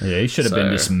it. Yeah, he should have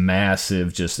been this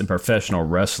massive, just a professional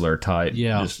wrestler type.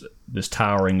 Yeah. Just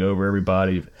towering over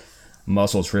everybody.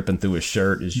 muscles ripping through his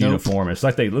shirt, his uniform. Looks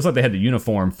like they had the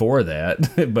uniform for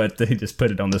that, but they just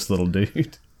put it on this little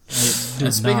dude.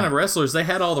 And speaking of wrestlers, they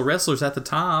had all the wrestlers at the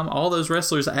time. All those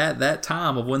wrestlers at that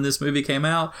time of when this movie came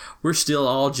out were still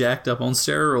all jacked up on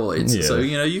steroids. Yeah. So,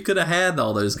 you could have had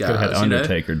all those guys. Could have had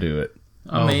Undertaker do it.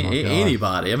 I mean,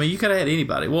 anybody. I mean, you could have had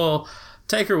anybody. Well,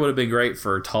 Taker would have been great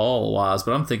for tall wise,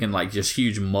 but I'm thinking like just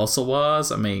huge muscle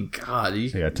wise. I mean, God,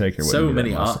 Taker. So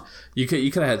many. You could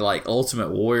have had like Ultimate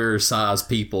Warrior size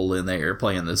people in there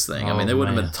playing this thing. I mean, they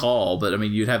wouldn't have been tall, but I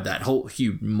mean, you'd have that whole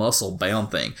huge muscle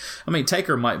bound thing. I mean,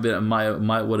 Taker might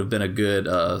would have been a good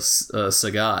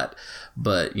Sagat,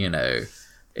 but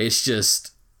it's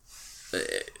just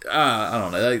I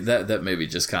don't know that movie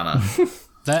just kind of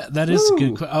that is a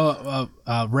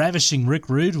good. Ravishing Rick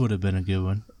Rude would have been a good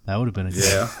one. That would have been a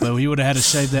good one. But he would have had to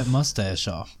shave that mustache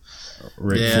off.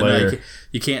 Ric Flair. No,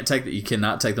 you can't take you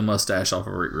cannot take the mustache off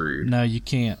of Rick Rude. No, you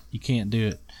can't. You can't do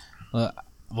it.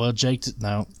 Well, Jake,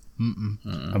 no.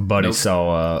 A buddy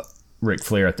saw Ric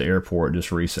Flair at the airport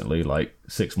just recently, like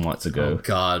 6 months ago. Oh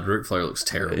God, Ric Flair looks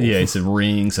terrible. Yeah, he said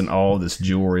rings and all this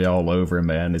jewelry all over him,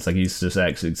 man. It's like he's just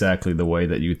acts exactly the way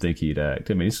that you'd think he'd act.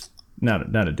 I mean, he's not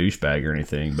a douchebag or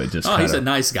anything, but just he's a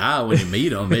nice guy when you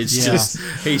meet him. It's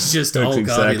he's just looks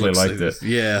exactly he looks like that.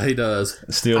 Yeah, he does.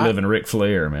 Still living Ric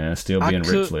Flair, man. Still being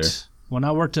Ric Flair. When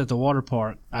I worked at the water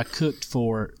park, I cooked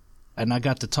and I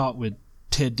got to talk with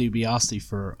Ted DiBiase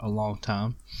for a long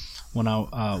time when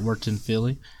I worked in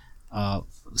Philly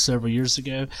several years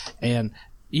ago. And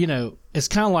it's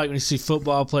kind of like when you see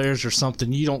football players or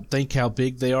something, you don't think how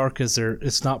big they are because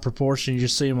it's not proportional. You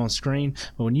just see them on screen.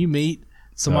 But when you meet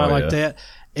somebody like that,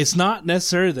 it's not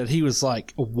necessarily that he was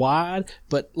like wide,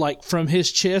 but like from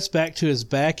his chest back to his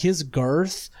back, his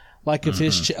girth, like if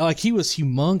his like he was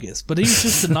humongous. But he was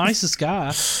just the nicest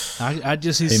guy.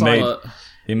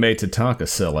 He made Tatanka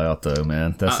sell out though,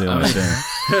 man. That's the only thing.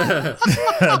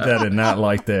 I did not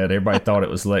like that. Everybody thought it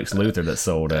was Lex Luthor that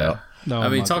sold out. No, I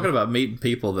mean, talking about meeting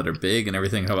people that are big and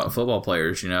everything, how about football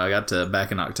players?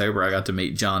 Back in October, I got to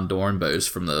meet John Dornbos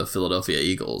from the Philadelphia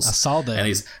Eagles. I saw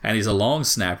that. And he's a long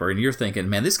snapper, and you're thinking,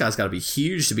 man, this guy's got to be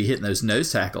huge to be hitting those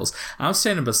nose tackles. I'm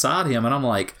standing beside him, and I'm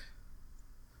like,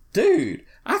 dude,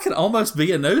 I could almost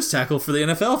be a nose tackle for the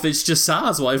NFL if it's just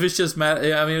size-wise. If it's just,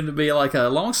 to be like a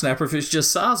long snapper if it's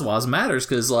just size-wise matters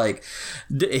because, like,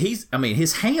 his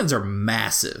hands are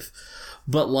massive.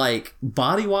 But, like,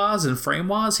 body-wise and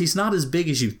frame-wise, he's not as big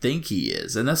as you think he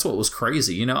is. And that's what was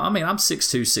crazy. I'm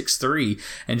 6'2", 6'3",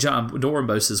 and John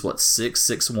Dornbos is,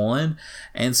 6'1".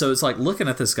 And so it's like, looking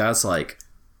at this guy, it's like,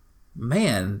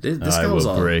 man, this guy was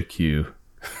all... I will break you.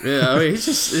 Yeah, I mean,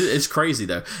 it's crazy,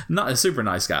 though. Not a super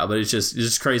nice guy, but it's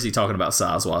just crazy talking about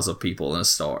size-wise of people and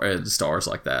stars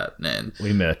like that. And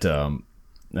we met...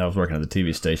 I was working at the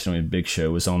TV station when Big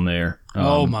Show was on there.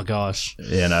 Oh my gosh!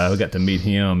 And I got to meet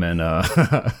him, and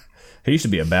he used to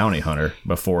be a bounty hunter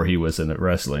before he was in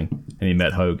wrestling. And he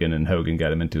met Hogan, and Hogan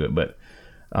got him into it. But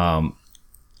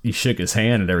he shook his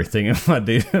hand and everything. And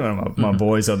my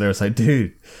boys out there was like,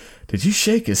 "Dude, did you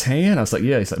shake his hand?" I was like,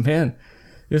 "Yeah." He's like, "Man,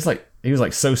 it was like." He was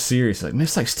like so serious, like, man,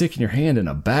 it's like sticking your hand in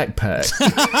a backpack.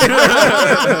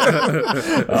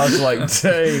 I was like,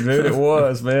 dang, dude, it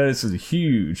was, man. This is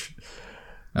huge.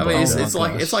 I mean,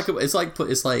 it's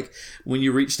like when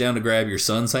you reach down to grab your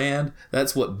son's hand.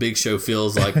 That's what Big Show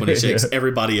feels like when he shakes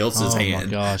everybody else's hand. Oh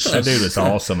my gosh, that dude was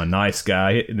awesome, a nice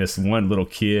guy. And this one little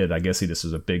kid, I guess he just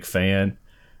was a big fan,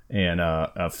 and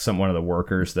of one of the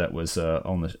workers that was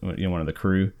on the one of the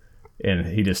crew, and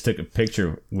he just took a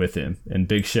picture with him. And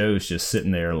Big Show's just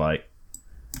sitting there like,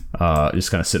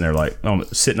 sitting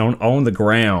on the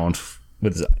ground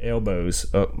with his elbows.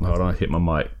 Oh, hold on, I hit my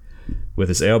mic. With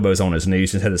his elbows on his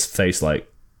knees, just had his face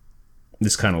like,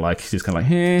 just kind of like, not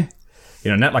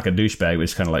like a douchebag, but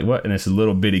just kind of like, what? And this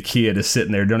little bitty kid is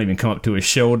sitting there, don't even come up to his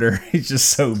shoulder. He's just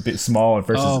so small. At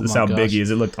first, that's how big he is.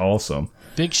 It looked awesome.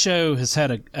 Big Show has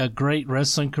had a great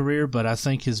wrestling career, but I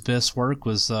think his best work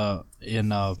was in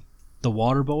The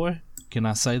Waterboy. Can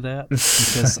I say that?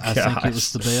 Because I think it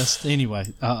was the best.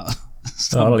 Anyway. I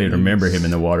don't even remember him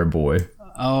in The Waterboy.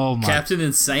 Oh my! Captain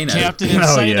Insano.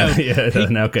 Oh yeah.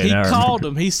 He called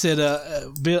him. He said,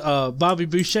 Bobby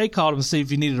Boucher called him to see if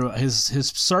he needed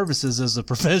his services as a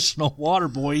professional water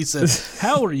boy. He said,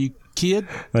 "How old are you, kid?"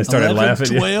 They started 11,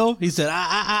 laughing. 12. He said,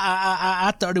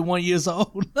 "I 31 years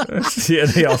old." Yeah,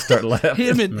 they all start laughing.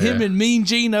 Him and Mean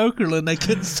Gene Okerlund, they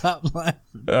couldn't stop laughing.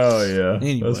 Oh yeah,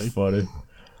 anyway. That's funny.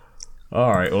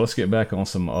 All right, well, let's get back on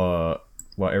some while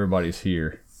everybody's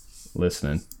here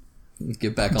listening.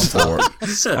 Get back on top. All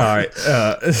right.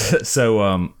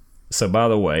 So by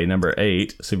the way, number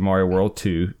 8, Super Mario World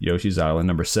 2, Yoshi's Island.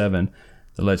 Number 7,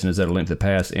 The Legend of Zelda: Link to the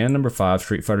Past, and number 5,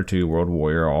 Street Fighter II World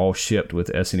Warrior, are all shipped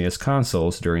with SNES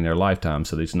consoles during their lifetime.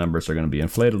 So these numbers are going to be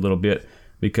inflated a little bit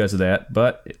because of that.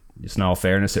 But in all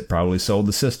fairness, it probably sold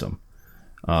the system.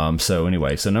 So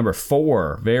number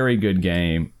 4, very good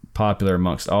game, popular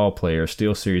amongst all players.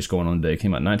 SteelSeries going on today.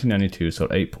 Came out in 1992,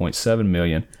 sold 8.7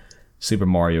 million. Super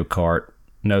Mario Kart,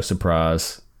 no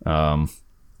surprise.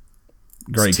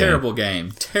 Great terrible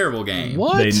game. Terrible game.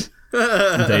 What?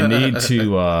 They need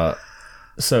to.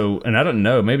 And I don't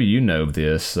know. Maybe you know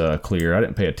this, Clear. I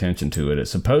didn't pay attention to it.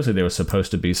 Supposedly there was supposed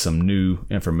to be some new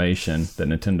information that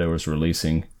Nintendo was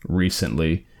releasing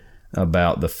recently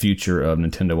about the future of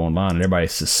Nintendo Online, and everybody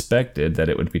suspected that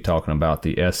it would be talking about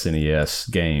the SNES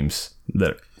games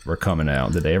that were coming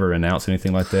out. Did they ever announce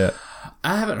anything like that?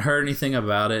 I haven't heard anything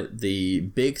about it. The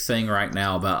big thing right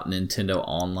now about Nintendo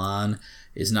Online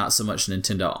is not so much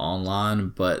Nintendo Online,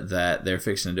 but that they're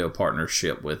fixing to do a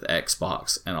partnership with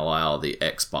Xbox and allow the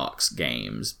Xbox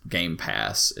games, Game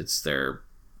Pass. It's their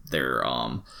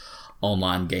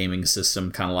online gaming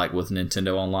system, kind of like with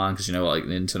Nintendo Online, because like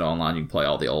Nintendo Online, you can play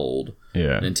all the old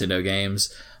Nintendo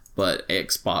games, but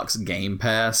Xbox Game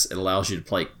Pass, it allows you to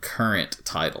play current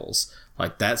titles.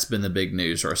 Like, that's been the big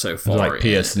news so far. Like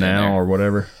PS Now or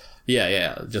whatever.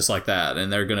 Yeah, just like that.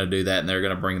 And they're going to do that, and they're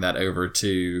going to bring that over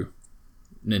to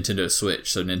Nintendo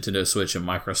Switch. So Nintendo Switch and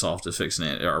Microsoft is fixing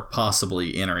it, or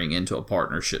possibly entering into a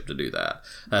partnership to do that.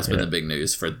 That's been the big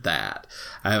news for that.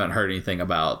 I haven't heard anything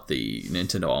about the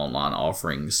Nintendo Online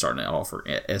offering, starting to offer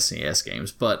SNES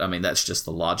games, but I mean, that's just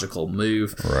the logical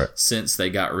move, since they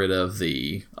got rid of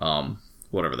the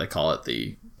whatever they call it,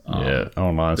 the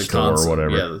online the store console, or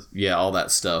whatever. Yeah, all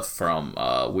that stuff from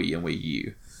Wii and Wii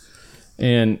U.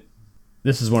 And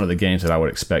this is one of the games that I would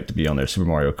expect to be on there, Super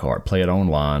Mario Kart. Play it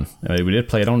online. I mean, we did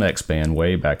play it on X-Band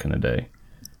way back in the day,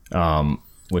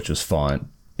 which was fun.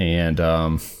 And,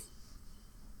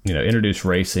 introduce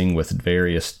racing with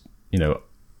various,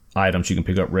 items. You can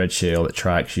pick up red shell that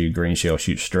tracks you, green shell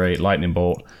shoots straight, lightning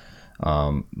bolt,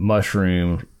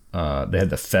 mushroom. They had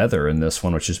the feather in this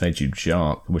one, which just made you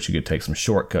jump, which you could take some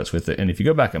shortcuts with it. And if you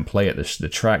go back and play it, the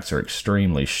tracks are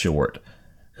extremely short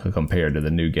compared to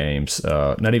the new games.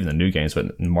 Not even the new games,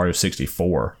 but Mario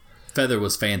 64. Feather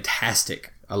was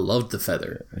fantastic. I loved the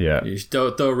feather. Yeah. You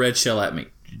throw a red shell at me,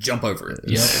 jump over it.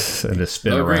 Yep. And just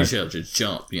spin throw around. A green shell, just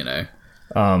jump,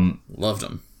 Loved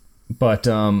them. But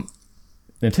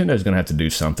Nintendo's going to have to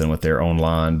do something with their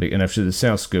online. And actually, it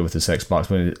sounds good with this Xbox.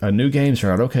 When new games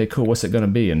are out, okay, cool, what's it going to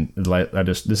be? And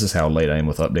this is how late I am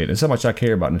with updating. It's how much I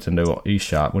care about Nintendo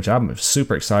eShop, which I'm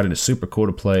super excited. It's super cool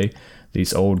to play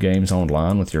these old games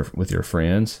online with your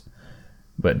friends.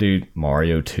 But dude,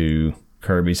 Mario 2,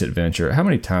 Kirby's Adventure, how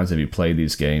many times have you played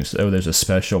these games? Oh, there's a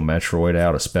special Metroid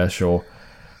out, a special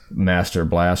Master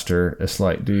Blaster. It's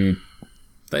like, dude,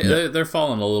 they're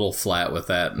falling a little flat with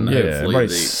that. And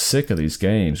everybody's sick of these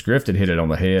games. Grifted hit it on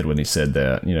the head when he said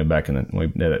that, back when we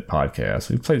did that podcast.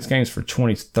 We've played these games for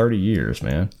 20, 30 years,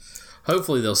 man.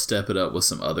 Hopefully they'll step it up with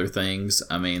some other things.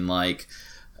 I mean,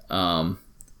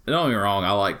 don't get me wrong,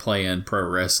 I like playing pro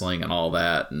wrestling and all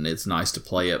that, and it's nice to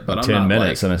play it, but I'm 10 not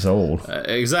minutes and it's old.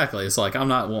 Exactly. It's like I'm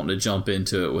not wanting to jump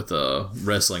into it with a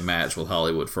wrestling match with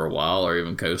Hollywood for a while, or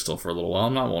even Coastal for a little while.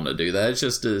 I'm not wanting to do that. It's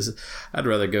just I'd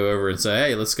rather go over and say,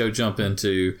 hey, let's go jump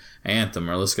into Anthem,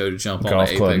 or let's go jump on Golf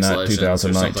the Club Apex Night Legends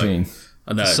 2019.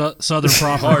 No. Southern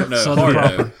Proper. Hard no. Southern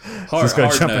Hard Proper. no. Let's go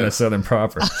jump into Southern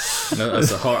Proper. No,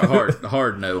 that's a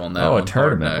hard no on that one. Oh, a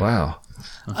tournament. No. Wow.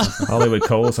 Hollywood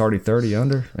Cole's already 30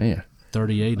 under? Man.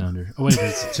 38 under. Oh, wait,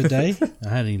 is it today? I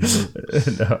hadn't even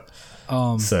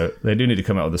no. So they do need to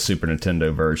come out with a Super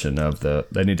Nintendo version of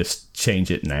they need to change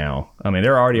it now. I mean,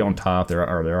 they're already on top. They're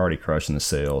already crushing the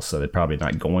sales, so they're probably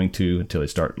not going to until they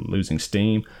start losing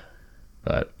steam.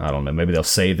 But I don't know. Maybe they'll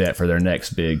save that for their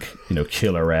next big,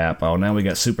 killer app. Oh, now we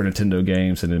got Super Nintendo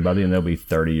games, and then by the end they'll be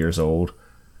 30 years old.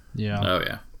 Yeah. Oh,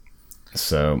 yeah.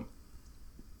 So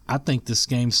I think this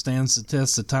game stands the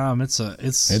test of time. It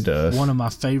does. One of my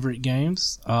favorite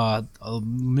games.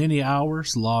 Many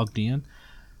hours logged in.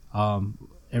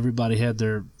 Everybody had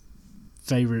their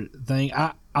favorite thing.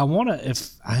 I want to,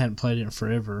 if I hadn't played it in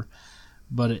forever,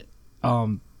 but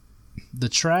the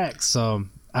tracks.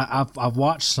 I've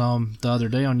watched some the other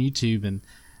day on YouTube, and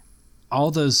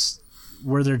all those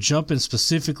where they're jumping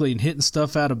specifically and hitting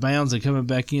stuff out of bounds and coming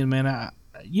back in. Man,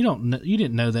 you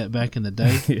didn't know that back in the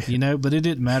day, but it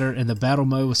didn't matter. And the battle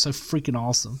mode was so freaking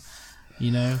awesome,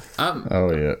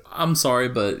 I'm sorry,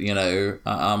 but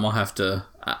I'm gonna have to.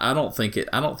 I don't think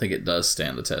it does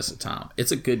stand the test of time.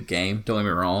 It's a good game. Don't get me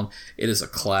wrong. It is a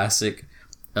classic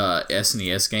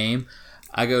SNES game.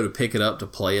 I go to pick it up to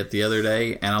play it the other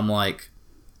day, and I'm like,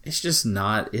 it's just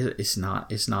not. It's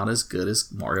not as good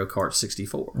as Mario Kart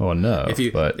 64. Well, no. If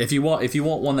you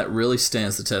want one that really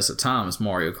stands the test of time, it's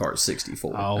Mario Kart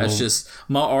 64. Oh. That's just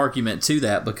my argument to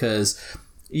that, because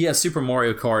Super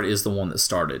Mario Kart is the one that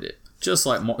started it, just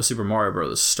like Super Mario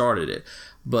Brothers started it.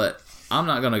 But I'm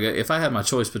not gonna go. If I had my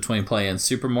choice between playing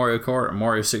Super Mario Kart or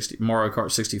Mario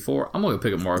Kart 64, I'm gonna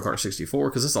pick up Mario Kart 64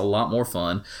 because it's a lot more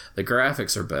fun. The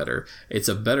graphics are better. It's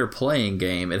a better playing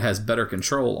game. It has better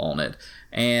control on it,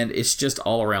 and it's just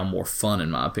all around more fun, in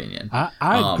my opinion.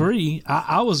 I agree.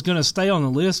 I was gonna stay on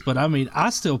the list, but I mean,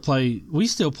 we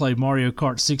still play Mario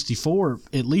Kart 64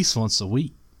 at least once a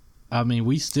week. I mean,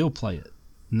 we still play it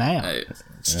now.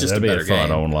 It's just that'd a better be a fun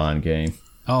game. online game.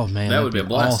 Oh man, That would be a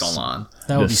blast awesome. online.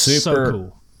 That would be so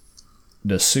cool.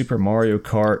 Does Super Mario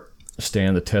Kart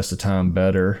stand the test of time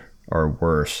better or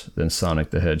worse than Sonic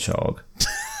the Hedgehog?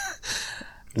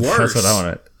 Worse. That's what I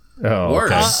want. Oh,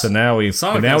 Worse. okay. So now we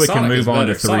can move on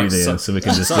to 3 then, so we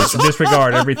can just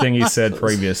disregard everything he said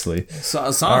previously.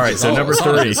 Sonic All right, so number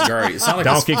 3, is great. Sonic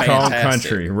Donkey is Kong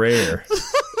fantastic. Country, rare.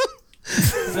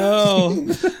 Oh.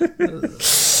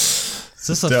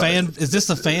 Is this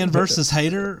a fan versus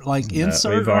hater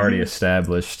insert? We've already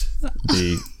established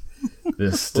the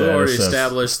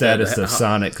status of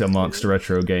Sonic amongst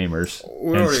retro gamers.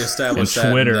 We already established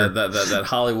that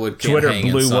Hollywood can't Twitter hang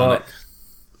in blew Sonic. up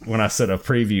when I sent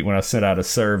out a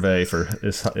survey for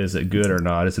is it good or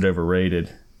not? Is it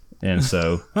overrated? And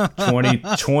so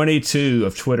 22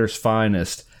 of Twitter's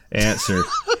finest answered,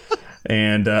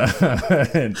 and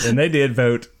they did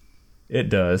vote. It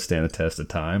does stand the test of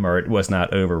time, or it was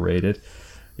not overrated,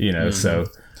 So,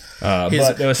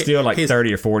 but there was still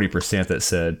 30 or 40% that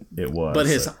said it was.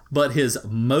 But his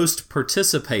most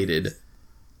participated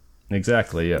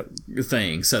exactly, yeah,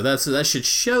 thing. So that should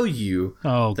show you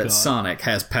that God. Sonic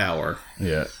has power.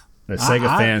 Yeah, the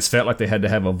Sega fans felt like they had to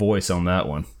have a voice on that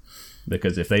one,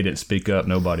 because if they didn't speak up,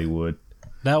 nobody would.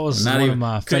 That was one of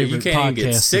my favorite podcasts. You can't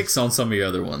even get 6 on some of your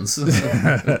other ones.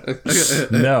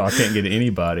 No, I can't get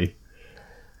anybody.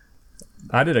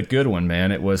 I did a good one,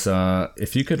 man. It was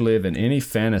if you could live in any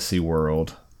fantasy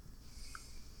world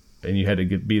and you had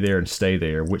to be there and stay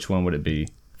there, which one would it be?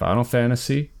 Final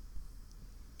Fantasy,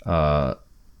 The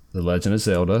Legend of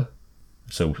Zelda,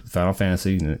 so Final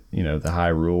Fantasy, the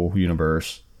Hyrule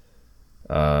universe,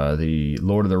 the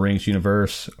Lord of the Rings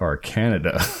universe, or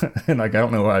Canada. And I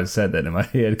don't know why I said that in my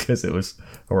head, because I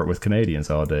work with Canadians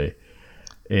all day.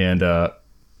 And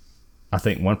I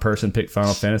think one person picked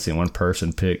Final Fantasy and one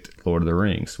person picked Lord of the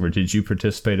Rings. Did you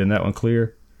participate in that one,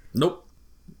 Clear? Nope.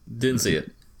 Didn't see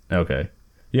it. Okay.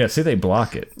 Yeah, see, they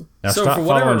block it. I stopped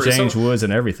following James Woods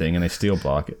and everything, and they still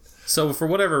block it. So for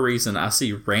whatever reason, I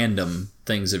see random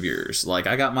things of yours. Like,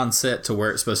 I got mine set to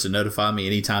where it's supposed to notify me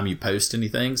anytime you post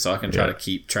anything, so I can try to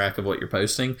keep track of what you're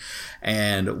posting.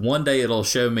 And one day it'll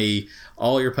show me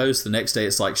all your posts. The next day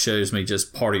it's shows me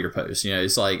just part of your posts.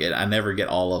 It's I never get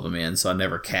all of them in, so I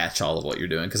never catch all of what you're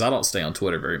doing, because I don't stay on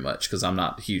Twitter very much, because I'm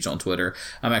not huge on Twitter.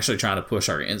 I'm actually trying to push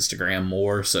our Instagram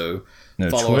more, so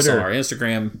follow us on our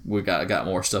Instagram. We got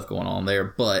more stuff going on there,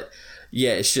 but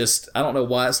yeah, it's just, I don't know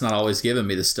why it's not always giving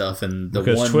me the stuff. And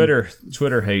because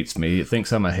Twitter hates me. It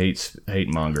thinks I'm a hate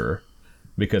monger,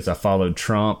 because I followed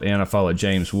Trump and I followed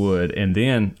James Wood, and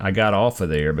then I got off of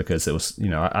there because it was,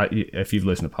 if you've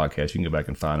listened to podcasts, you can go back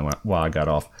and find why I got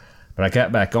off. But I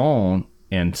got back on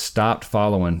and stopped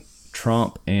following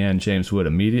Trump and James Wood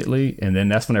immediately, and then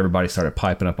that's when everybody started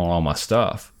piping up on all my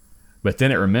stuff. But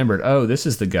then it remembered, oh, this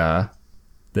is the guy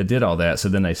that did all that, so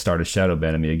then they started shadow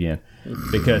banning me again.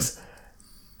 Because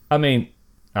I mean,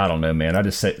 I don't know, man. I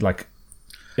just say,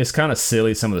 it's kind of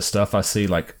silly, some of the stuff I see.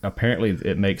 Apparently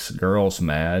it makes girls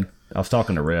mad. I was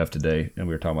talking to Rev today, and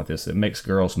we were talking about this. It makes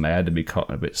girls mad to be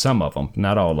caught, but some of them,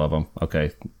 not all of them.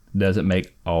 Okay, doesn't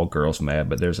make all girls mad,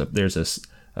 but there's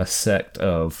a sect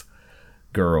of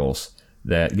girls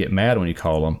that get mad when you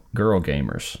call them girl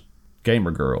gamers,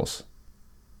 gamer girls.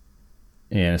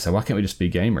 And I said, why can't we just be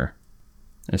gamer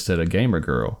instead of gamer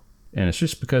girl? And it's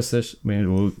just because we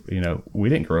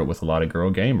didn't grow up with a lot of girl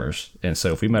gamers. And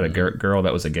so if we met a girl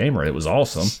that was a gamer, it was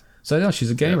awesome. So, no, she's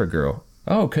a gamer girl.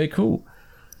 Oh, okay, cool.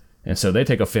 And so they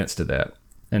take offense to that.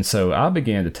 And so I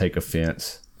began to take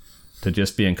offense to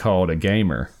just being called a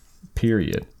gamer,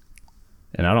 period.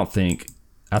 And I think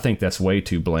that's way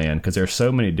too bland, because there's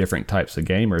so many different types of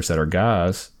gamers that are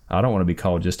guys. I don't want to be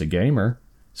called just a gamer.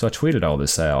 So I tweeted all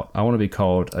this out. I want to be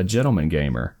called a gentleman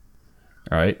gamer.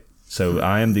 All right? So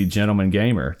I am the gentleman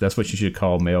gamer. That's what you should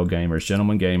call male gamers,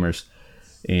 gentleman gamers.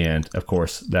 And, of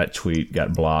course, that tweet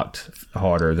got blocked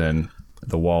harder than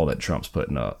the wall that Trump's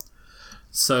putting up.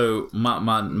 So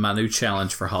my new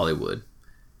challenge for Hollywood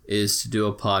is to do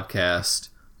a podcast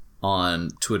on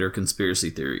Twitter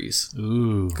conspiracy theories.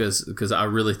 Ooh. Because I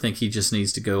really think he just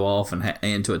needs to go off and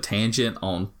into a tangent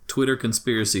on Twitter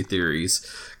conspiracy theories,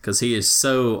 because he is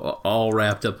so all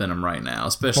wrapped up in them right now,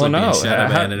 especially being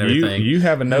shadow banned and everything. You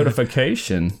have a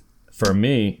notification for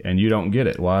me, and you don't get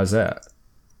it. Why is that?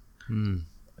 I don't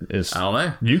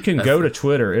know. You can go to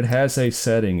Twitter. It has a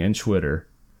setting in Twitter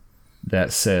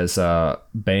that says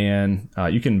ban.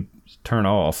 You can turn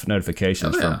off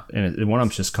notifications from, and one of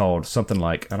them's just called something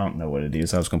like, I don't know what it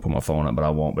is. I was going to put my phone up, but I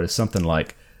won't. But it's something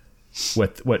like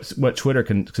what Twitter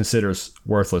considers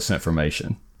worthless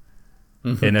information,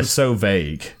 and it's so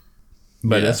vague.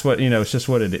 But that's what it's just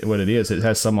what it is. It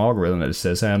has some algorithm that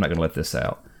says, "Hey, I'm not going to let this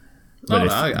out."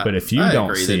 But if you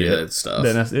don't see it,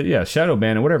 then shadow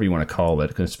ban or whatever you want to call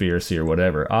it, conspiracy or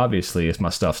whatever. Obviously, if my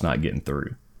stuff's not getting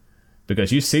through.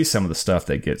 Because you see some of the stuff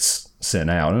that gets sent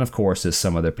out. And, of course, there's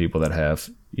some other people that have,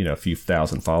 a few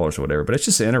thousand followers or whatever. But it's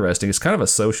just interesting. It's kind of a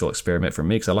social experiment for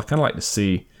me, because I kind of like to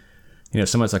see,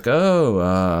 someone's like,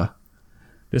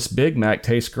 this Big Mac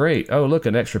tastes great. Oh, look,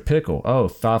 an extra pickle. Oh,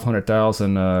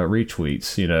 500,000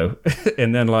 retweets,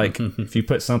 And then, like, if you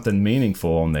put something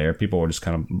meaningful on there, people will just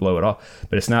kind of blow it off.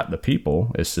 But it's not the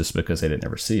people. It's just because they didn't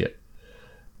ever see it.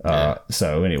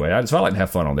 So anyway, I like to have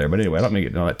fun on there. But anyway, I don't make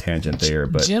it on that tangent there.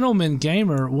 But Gentleman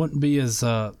Gamer wouldn't be as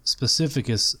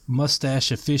specific as Mustache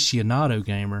Aficionado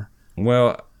Gamer.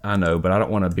 Well, I know, but I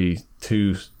don't want to be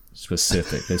too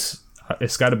specific.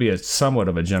 It's got to be somewhat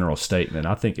of a general statement.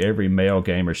 I think every male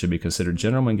gamer should be considered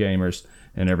gentleman gamers,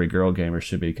 and every girl gamer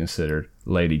should be considered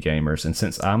lady gamers. And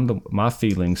since my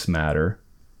feelings matter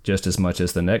just as much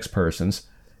as the next person's,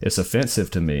 it's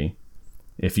offensive to me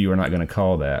if you are not going to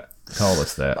call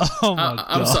us that. Oh my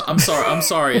God. I'm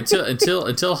sorry.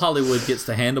 Until Hollywood gets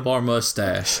the handlebar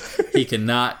mustache, he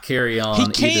cannot carry on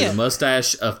either the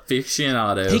mustache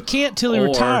aficionado. He can't till he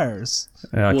retires.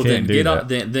 Then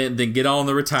get on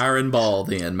the retiring ball.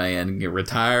 Then, man,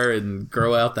 retire and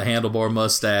grow out the handlebar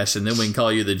mustache, and then we can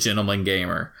call you the gentleman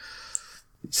gamer.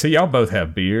 So y'all both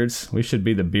have beards. We should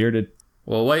be the bearded.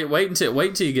 Well, wait until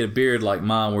you get a beard like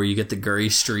mine, where you get the gray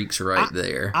streaks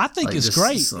there. I think it's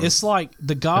great. It's like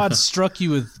the gods struck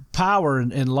you with power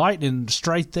and lightning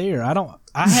straight there.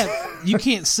 You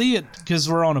can't see it because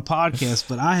we're on a podcast,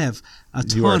 but I have a ton of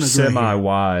gray. You are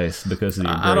semi-wise because of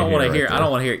your gray I don't want to hear. I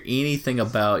don't want to hear anything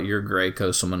about your gray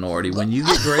coastal minority. When you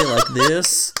get gray like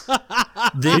this,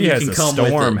 then you can come with it.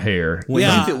 Storm hair. When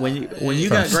you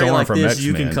got gray like this,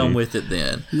 you can come with it.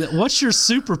 Then what's your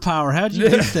superpower? How'd you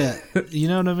get that? You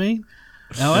know what I mean?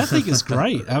 No, I think it's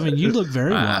great. I mean, you look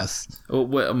very wise.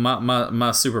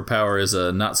 My superpower is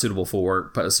a not suitable for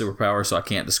work superpower, so I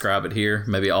can't describe it here.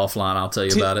 Maybe offline I'll tell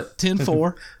you about it.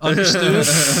 10-4. Understood.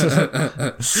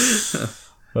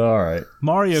 All right.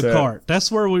 Mario Kart. That's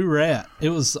where we were at. It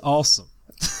was awesome.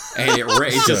 And it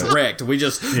just wrecked. We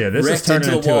just this is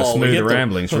turning into a smooth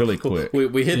ramblings really quick.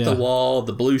 We hit the wall.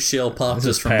 The blue shell popped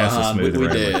us from behind. We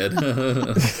did.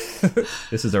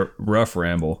 This is a rough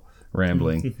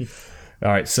rambling. All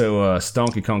right, so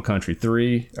Donkey Kong Country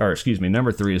 3, or excuse me,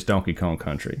 number 3 is Donkey Kong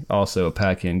Country. Also a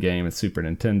pack-in game with Super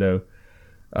Nintendo.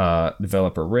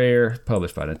 Developer Rare,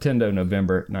 published by Nintendo,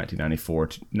 November 1994,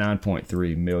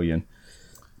 9.3 million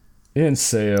in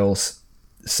sales.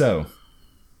 So,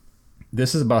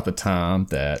 this is about the time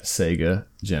that Sega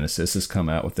Genesis has come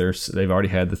out with they've already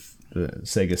had the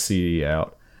Sega CD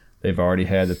out. They've already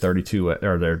had the 32,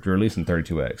 or they're releasing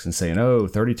 32X and saying,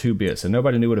 32 bits. And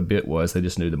nobody knew what a bit was. They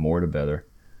just knew the more the better.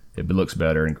 It looks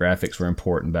better, and graphics were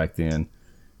important back then.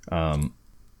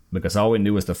 Because all we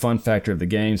knew was the fun factor of the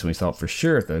games, and we thought for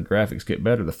sure if the graphics get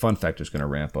better, the fun factor is going to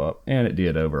ramp up. And it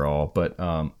did overall. But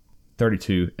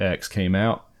 32X came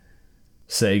out.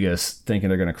 Sega's thinking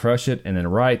they're going to crush it. And then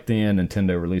right then,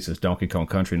 Nintendo releases Donkey Kong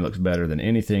Country, and it looks better than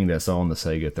anything that's on the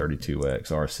Sega 32X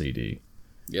RCD.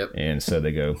 Yep. And so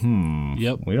they go,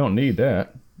 we don't need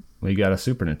that. We got a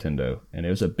Super Nintendo. And it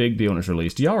was a big deal when it was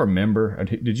released. Do y'all remember?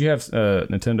 Did you have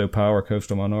Nintendo Power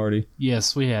Coastal Minority?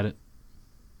 Yes, we had it.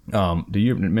 Do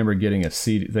you remember getting a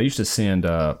CD? They used to send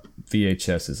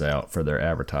VHSs out for their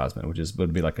advertisement, which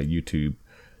would be like a YouTube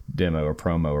demo or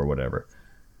promo or whatever.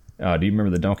 Do you remember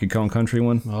the Donkey Kong Country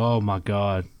one? Oh, my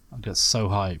God. I got so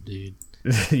hyped, dude.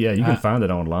 Yeah, you can find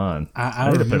it online.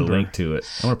 I need to put a link to it.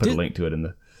 I want to put a link to it in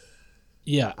the...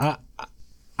 Yeah,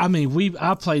 I mean,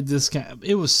 I played this game.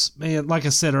 It was, man, like I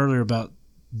said earlier about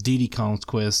Diddy Kong's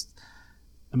Quest.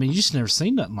 I mean, you just never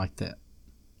seen nothing like that.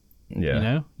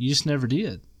 Yeah. You just never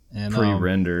did. And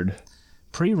pre-rendered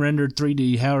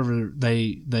 3D, however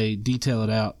they detail it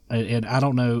out. And I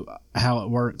don't know how it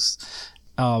works.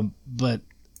 But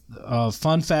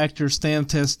fun factor, stand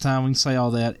test time, we can say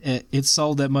all that. It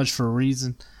sold that much for a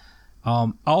reason.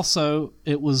 Also,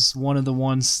 it was one of the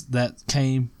ones that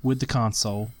came with the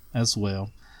console as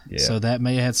well. Yeah. So that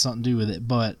may have had something to do with it.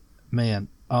 But, man,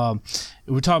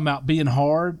 we're talking about being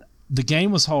hard. The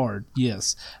game was hard,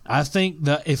 yes. I think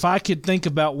that if I could think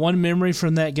about one memory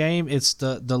from that game, it's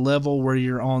the level where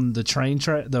you're on the train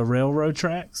track, the railroad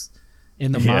tracks,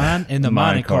 in the mine, in the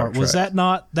mining cart. Was that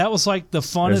not? That was like the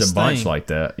funnest thing. There's a bunch like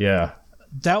that, yeah.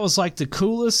 That was like the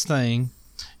coolest thing.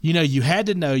 You know, you had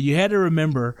to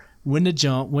remember when to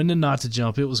jump, when to not to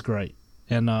jump. It was great,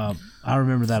 and I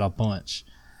remember that a bunch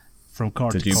from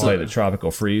cart to cart. Did you play the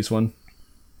Tropical Freeze one?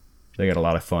 They got a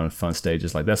lot of fun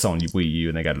stages like that's on Wii U,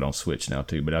 and they got it on Switch now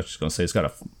too. But I was just gonna say it's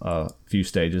got a few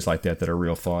stages like that are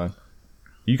real fun.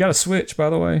 You got a Switch, by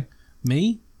the way?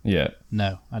 Me? Yeah.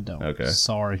 No, I don't. Okay.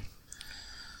 Sorry.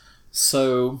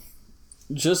 So,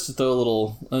 just to throw a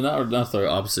little, not throw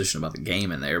opposition about the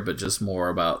game in there, but just more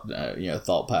about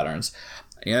thought patterns.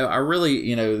 I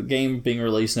really, the game being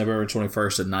released November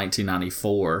 21st of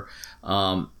 1994.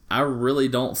 I really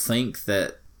don't think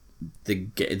that the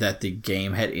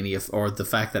game had any, or the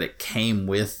fact that it came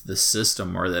with the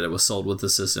system or that it was sold with the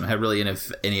system had really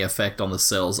any effect on the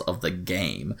sales of the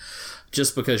game.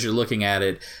 Just because you're looking at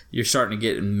it, you're starting to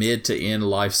get mid to end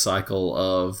life cycle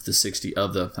of the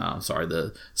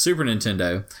the Super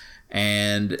Nintendo,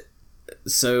 and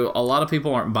so a lot of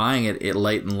people aren't buying it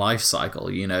late in life cycle.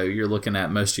 You're looking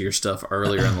at most of your stuff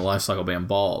earlier in the life cycle being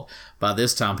bought. By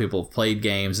this time, people have played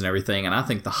games and everything, and I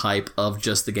think the hype of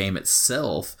just the game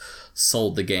itself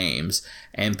sold the games.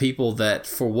 And people that,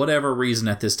 for whatever reason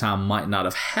at this time, might not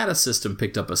have had a system,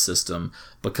 picked up a system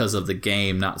because of the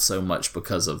game, not so much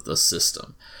because of the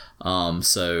system.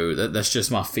 So that's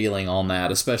just my feeling on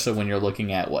that, especially when you're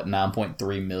looking at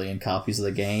 9.3 million copies of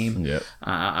the game. Yep.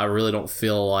 I really don't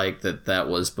feel like that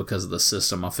was because of the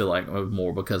system. I feel like it was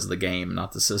more because of the game,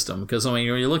 not the system. Because when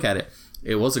you look at it,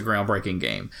 it was a groundbreaking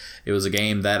game. It was a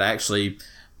game that actually,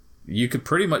 you could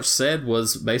pretty much said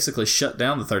was basically shut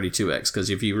down the 32X,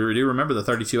 because if you do remember, the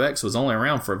 32X was only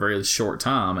around for a very short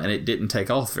time and it didn't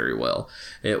take off very well.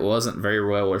 It wasn't very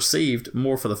well received,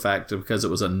 more for the fact of because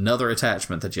it was another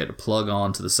attachment that you had to plug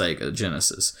on to the Sega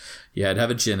Genesis. You had to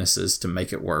have a Genesis to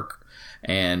make it work.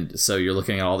 And so you're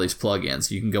looking at all these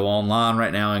plugins. You can go online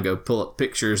right now and go pull up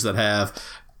pictures that have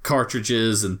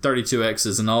cartridges and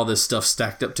 32Xs and all this stuff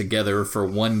stacked up together for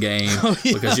one game.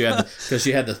 Because you had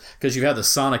the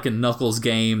Sonic and Knuckles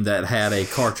game that had a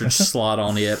cartridge slot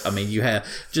on it. I mean, you had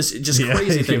just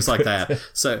crazy things like that.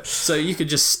 So you could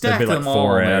just stack them all.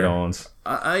 4 add-ons.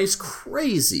 It's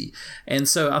crazy. And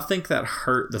so I think that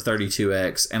hurt the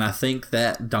 32X, and I think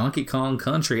that Donkey Kong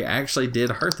Country actually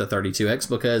did hurt the 32X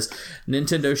because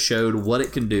Nintendo showed what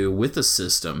it can do with the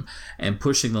system and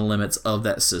pushing the limits of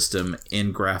that system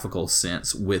in graphical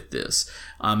sense with this.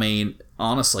 I mean,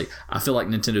 honestly, I feel like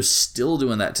Nintendo's still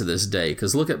doing that to this day,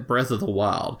 because look at Breath of the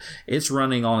Wild. It's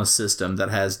running on a system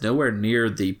that has nowhere near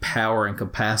the power and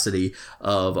capacity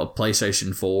of a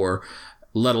PlayStation 4,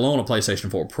 let alone a PlayStation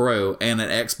 4 Pro and an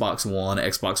Xbox One,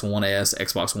 Xbox One S,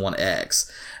 Xbox One X.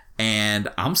 And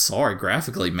I'm sorry,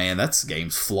 graphically, man, that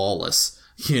game's flawless.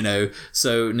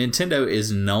 So Nintendo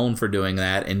is known for doing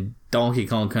that, and Donkey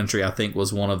Kong Country, I think,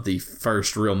 was one of the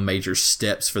first real major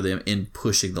steps for them in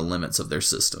pushing the limits of their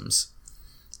systems.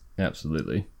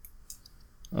 Absolutely.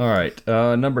 All right,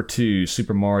 number 2,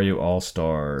 Super Mario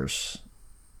All-Stars.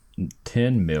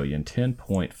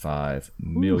 10.5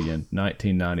 million,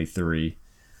 1993.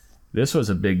 This was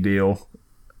a big deal.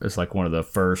 It's like one of the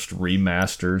first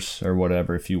remasters or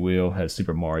whatever, if you will. Had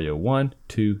Super Mario 1,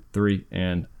 2, 3,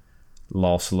 and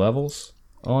Lost Levels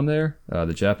on there.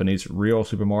 The Japanese real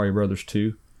Super Mario Brothers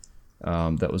 2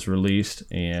 that was released,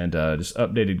 and just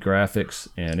updated graphics,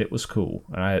 and it was cool.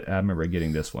 I remember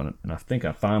getting this one, and I think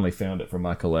I finally found it for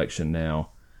my collection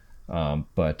now.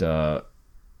 But yeah,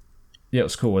 it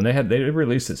was cool, and they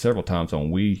released it several times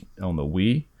on the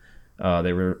Wii.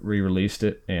 They re-released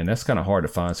it, and that's kind of hard to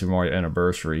find. Super Mario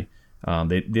Anniversary.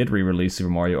 They did re-release Super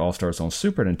Mario All Stars on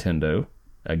Super Nintendo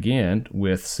again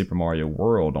with Super Mario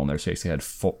World on there. So they had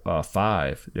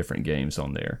 5 different games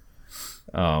on there.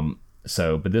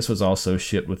 But this was also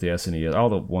shipped with the SNES. All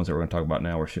the ones that we're going to talk about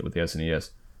now were shipped with the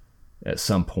SNES at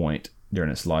some point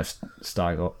during its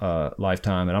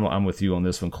lifetime. And I'm with you on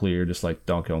this one, clear. Just like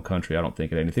Donkey Kong Country, I don't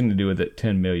think it had anything to do with it.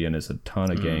 10 million is a ton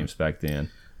of games back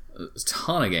then. A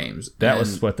ton of games. That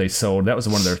was what they sold. That was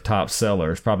one of their top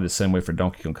sellers. Probably the same way for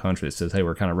Donkey Kong Country. It says, hey,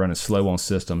 we're kind of running slow on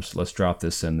systems. Let's drop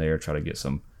this in there, try to get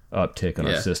some uptick on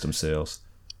our system sales.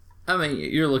 I mean,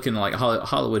 you're looking like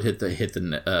Hollywood hit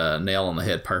the nail on the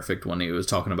head perfect when he was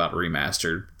talking about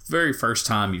remastered. Very first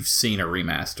time you've seen a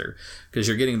remaster, because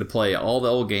you're getting to play all the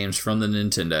old games from the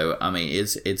Nintendo. I mean,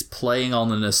 it's playing on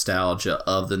the nostalgia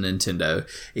of the Nintendo,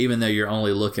 even though you're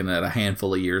only looking at a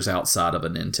handful of years outside of a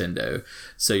Nintendo.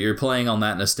 So you're playing on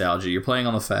that nostalgia. You're playing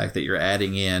on the fact that you're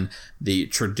adding in the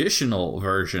traditional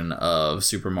version of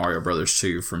Super Mario Brothers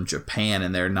 2 from Japan,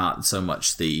 and they're not so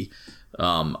much the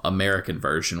American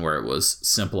version where it was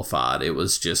simplified. It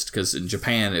was just because in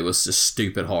Japan it was just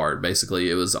stupid hard. Basically,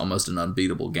 it was almost an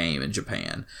unbeatable game in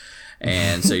Japan.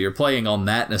 And so you're playing on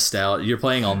that nostalgia. You're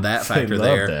playing on that factor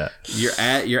there.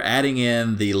 That. You're adding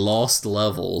in the lost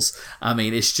levels. I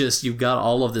mean, it's just you've got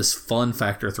all of this fun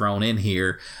factor thrown in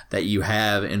here that you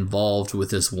have involved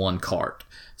with this one cart.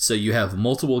 So you have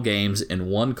multiple games in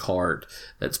one cart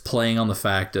that's playing on the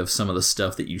fact of some of the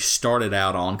stuff that you started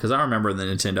out on. Because I remember the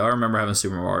Nintendo, I remember having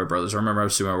Super Mario Brothers, I remember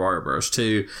having Super Mario Bros. 2.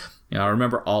 You know, I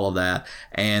remember all of that.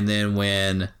 And then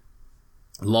when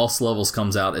Lost Levels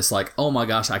comes out, it's like, oh my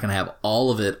gosh, I can have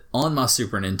all of it on my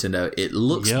Super Nintendo. It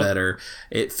looks better.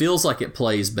 It feels like it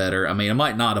plays better. I mean, it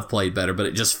might not have played better, but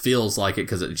it just feels like it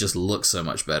because it just looks so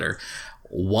much better.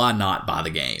 Why not buy the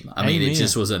game? I mean, it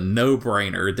just was a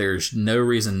no-brainer. There's no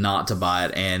reason not to buy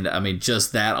it. And, I mean,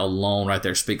 just that alone right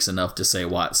there speaks enough to say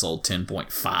why it sold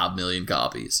 10.5 million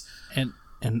copies.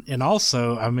 And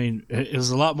also, I mean, it was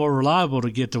a lot more reliable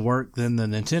to get to work than the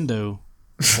Nintendo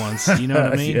ones. You know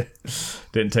what I mean? Yeah.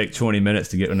 Didn't take 20 minutes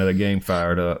to get another game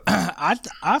fired up. I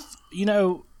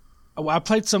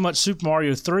played so much Super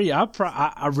Mario 3.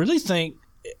 I really think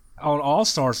on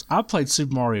All-Stars, I played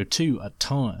Super Mario 2 a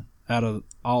ton. Out of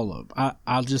all of them.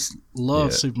 I just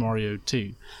love Super Mario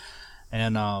 2.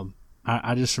 And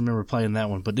I just remember playing that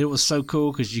one. But it was so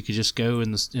cool because you could just go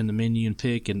in the menu and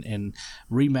pick and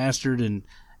remastered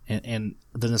and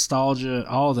the nostalgia,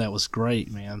 all that was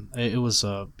great, man. It was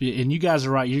and you guys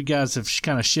are right. You guys have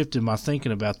kind of shifted my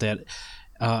thinking about that.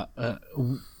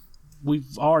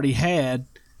 We've already had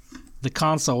the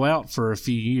console out for a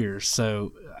few years,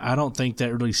 so I don't think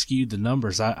that really skewed the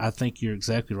numbers. I think you're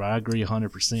exactly right. I agree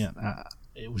 100%.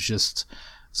 It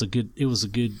was a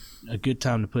good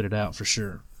time to put it out for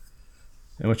sure.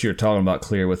 And what you were talking about,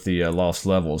 Clear, with the Lost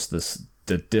Levels,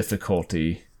 the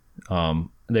difficulty.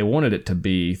 They wanted it to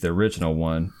be, the original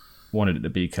one wanted it to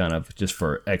be kind of just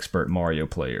for expert Mario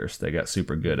players. They got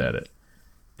super good at it.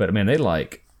 But I mean,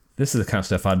 this is the kind of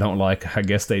stuff I don't like. I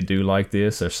guess they do like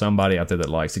this. There's somebody out there that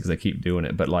likes it because they keep doing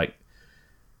it. But like,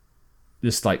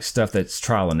 just like stuff that's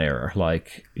trial and error.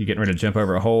 Like, you're getting ready to jump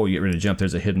over a hole, you get ready to jump,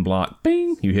 there's a hidden block,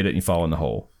 bing, you hit it and you fall in the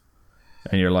hole.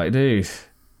 And you're like, dude,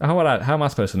 how am I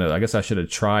supposed to know? I guess I should have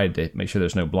tried to make sure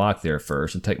there's no block there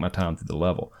first and take my time through the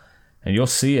level. And you'll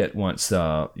see it once,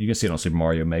 you can see it on Super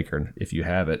Mario Maker if you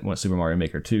have it. Once Super Mario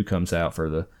Maker 2 comes out for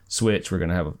the Switch, we're going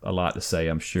to have a lot to say,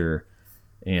 I'm sure.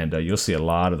 And you'll see a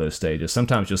lot of those stages.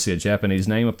 Sometimes you'll see a Japanese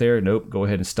name up there. Nope, go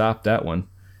ahead and stop that one.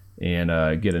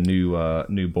 And get a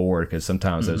new board, because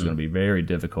sometimes that's going to be very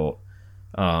difficult.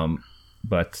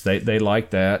 But they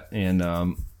like that,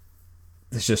 and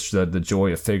it's just the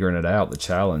joy of figuring it out, the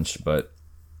challenge. But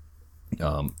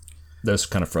those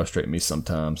kind of frustrate me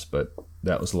sometimes. But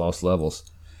that was Lost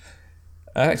Levels.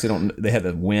 I actually don't. They had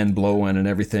the wind blowing and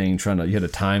everything. You had to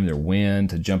time their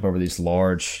wind to jump over these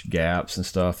large gaps and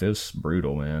stuff. It was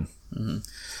brutal, man. Mm-hmm.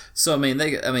 So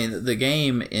the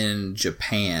game in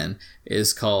Japan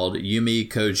is called Yumi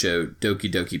Kojo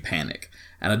Doki Doki Panic,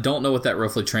 and I don't know what that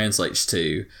roughly translates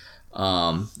to.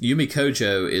 Yumi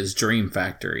Kojo is Dream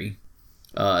Factory.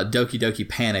 Doki Doki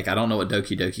Panic, I don't know what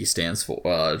Doki Doki stands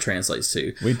for. Translates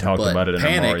to. We talked about it in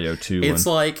the Mario 2 one. It's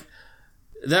like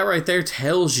that right there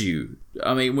tells you.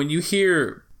 I mean, when you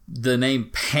hear the name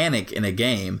Panic in a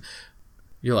game,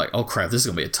 you're like, oh crap, this is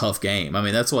gonna be a tough game. I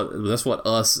mean, that's what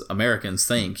us Americans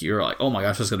think. You're like, oh my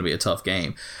gosh, this is gonna be a tough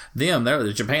game.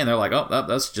 Japan, they're like, oh,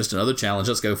 that's just another challenge.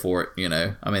 Let's go for it. You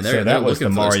know, I mean, that was the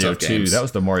Mario 2. Games. That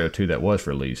was the Mario 2 that was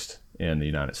released in the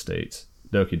United States.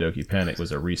 Doki Doki Panic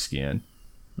was a reskin.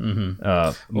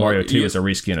 Mm-hmm. Mario 2 is a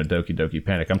reskin of Doki Doki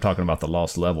Panic. I'm talking about the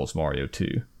Lost Levels Mario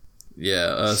 2.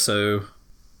 Yeah. So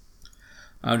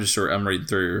I'm reading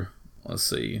through. Let's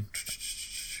see.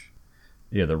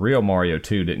 Yeah, the real Mario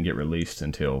 2 didn't get released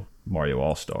until Mario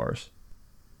All-Stars.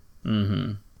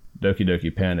 Mm-hmm. Doki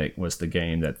Doki Panic was the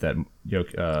game that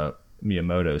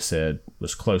Miyamoto said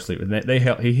was closely...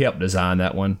 He helped design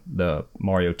that one, the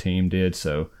Mario team did,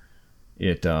 so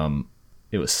it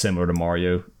was similar to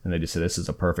Mario, and they just said this is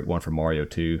a perfect one for Mario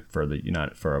 2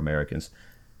 for Americans.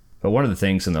 But one of the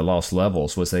things in the Lost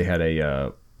Levels was they had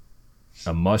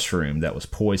a mushroom that was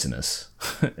poisonous,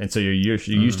 and so you're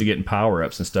used to getting power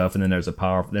ups and stuff, and then there's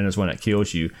one that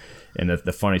kills you. And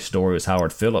the funny story was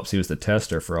Howard Phillips. He was the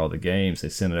tester for all the games. They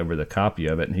sent it over the copy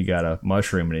of it, and he got a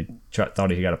mushroom, and he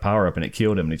thought he got a power up, and it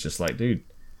killed him. And he's just like, dude,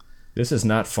 this is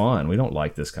not fun. We don't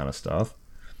like this kind of stuff.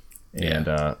 And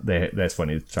that's when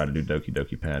he tried to do Doki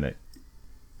Doki Panic.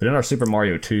 But in our Super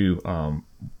Mario 2,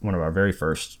 one of our very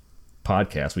first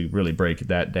podcasts, we really break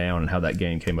that down and how that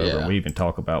game came over. And we even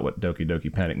talk about what Doki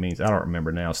Doki Panic means. I don't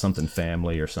remember now, something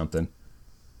family or something.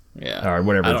 Yeah. Or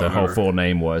whatever the whole full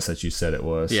name was that you said it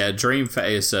was. Yeah, is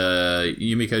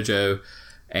Yumi Kojo,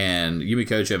 and Yumi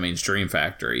Kojo means Dream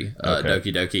Factory.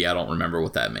 Doki Doki, I don't remember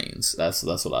what that means. That's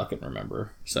what I can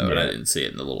remember. So I didn't see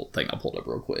it in the little thing I pulled up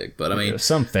real quick. But I mean,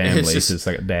 some families, it's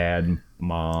like a dad,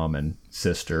 mom, and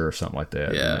sister or something like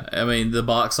that. Yeah, I mean, the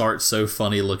box art's so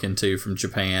funny looking too from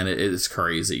Japan. It's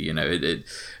crazy. You know,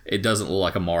 it doesn't look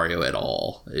like a Mario at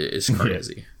all. It's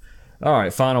crazy. Yeah. All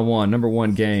right, final one. Number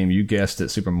one game, you guessed it,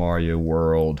 Super Mario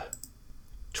World.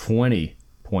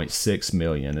 20.6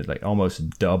 million. It like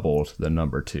almost doubled the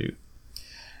number 2.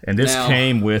 And this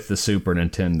came with the Super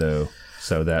Nintendo,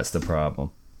 so that's the problem.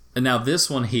 And now this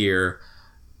one here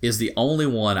is the only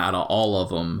one out of all of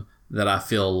them that I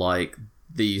feel like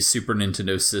the Super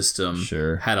Nintendo system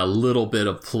had a little bit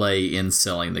of play in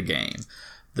selling the game.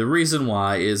 The reason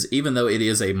why is, even though it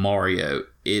is a Mario,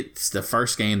 it's the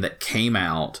first game that came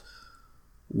out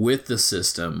with the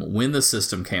system when the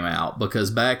system came out,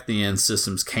 because back then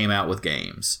systems came out with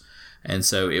games, and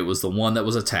so it was the one that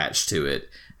was attached to it.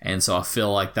 And so I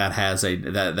feel like that's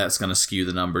going to skew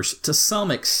the numbers to some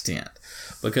extent,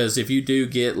 because if you do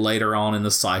get later on in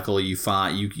the cycle, you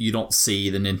find you don't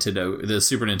see the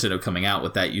Super Nintendo coming out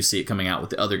with that. You see it coming out with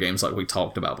the other games like we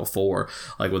talked about before,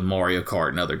 like with Mario Kart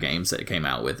and other games that came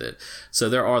out with it. So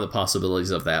there are the possibilities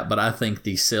of that. But I think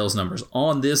the sales numbers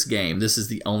on this game, this is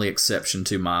the only exception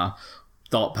to my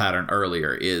thought pattern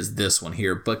earlier, is this one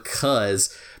here,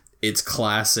 because it's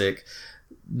classic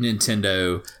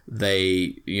Nintendo.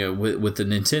 They, with the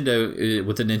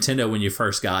Nintendo when you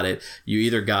first got it, you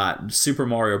either got Super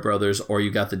Mario Brothers or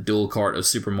you got the dual cart of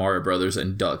Super Mario Brothers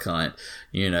and Duck Hunt.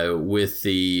 With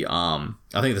the I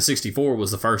think the 64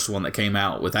 was the first one that came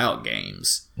out without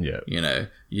games. Yeah.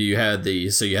 You had the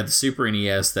Super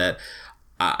NES that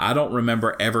I don't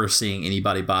remember ever seeing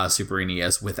anybody buy a Super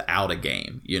NES without a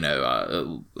game.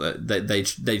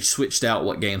 They switched out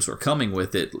what games were coming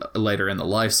with it later in the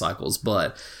life cycles,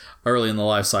 but early in the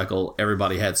life cycle,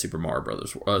 everybody had Super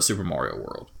Mario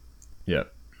World. Yeah,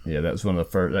 that was one of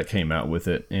the first that came out with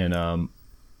it, and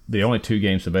the only 2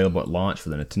 games available at launch for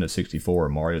the Nintendo 64 are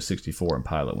Mario 64 and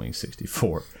Pilot Wing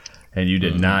 64, and you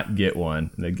did not get one.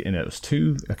 And it was I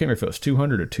can't remember if it was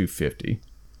 200 or 250.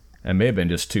 It may have been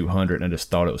just 200, and I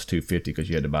just thought it was 250 because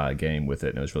you had to buy a game with it,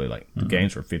 and it was really like the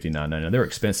games were $59.99. They were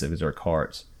expensive because they were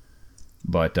carts,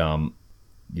 but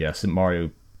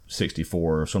Mario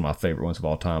 64 is one of my favorite ones of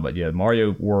all time. But yeah,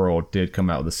 Mario World did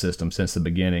come out with the system since the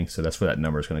beginning, so that's where that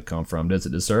number is going to come from. Does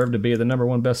it deserve to be the number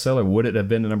 1 bestseller? Would it have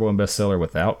been the number 1 bestseller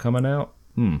without coming out?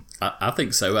 I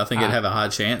think so. I think it'd have a high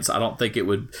chance. I don't think it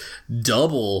would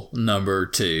double number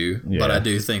 2, but I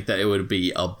do think that it would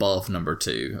be above number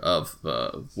 2 of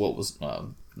what was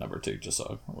number 2. Just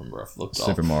so I remember, I've looked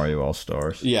Super Mario All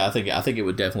Stars. Yeah, I think it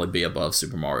would definitely be above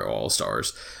Super Mario All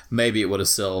Stars. Maybe it would have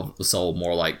sold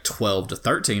more like 12 to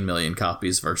 13 million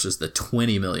copies versus the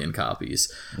 20 million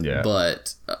copies. Yeah,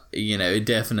 but it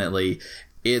definitely.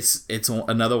 It's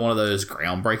another one of those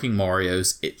groundbreaking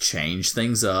Marios. It changed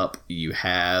things up. You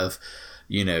have,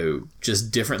 just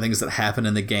different things that happen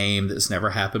in the game that's never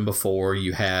happened before.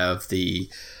 You have the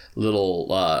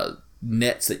little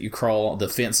nets that you crawl, the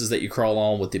fences that you crawl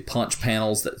on with the punch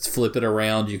panels that flip it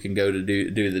around. You can go to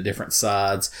do the different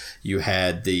sides. You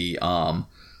had the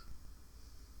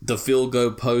field goal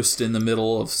post in the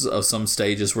middle of some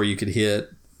stages where you could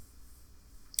hit.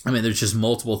 I mean, there's just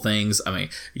multiple things. I mean,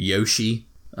 Yoshi.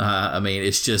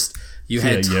 It's just you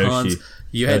had tons. Yoshi.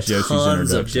 You had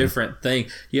tons of different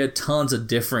things. You had tons of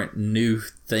different new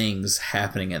things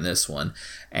happening in this one,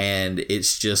 and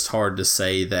it's just hard to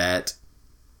say that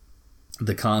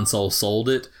the console sold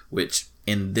it, which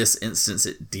in this instance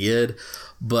it did,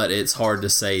 but it's hard to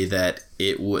say that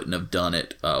it wouldn't have done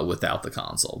it without the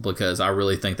console, because I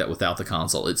really think that without the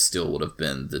console, it still would have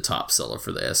been the top seller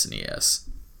for the SNES.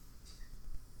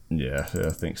 Yeah,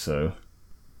 I think so.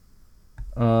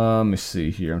 Let me see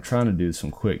here. I'm trying to do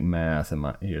some quick math.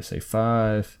 Here, say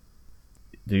 5.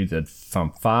 Do that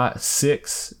from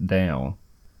 6 down.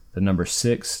 The number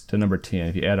 6 to number 10.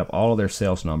 If you add up all of their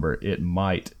sales number, it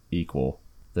might equal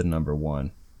the number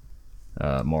 1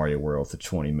 Mario World to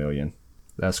 20 million.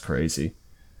 That's crazy.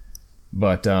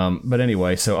 But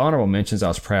anyway, so honorable mentions I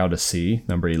was proud to see.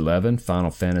 Number 11, Final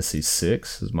Fantasy VI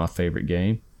is my favorite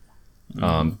game.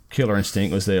 Killer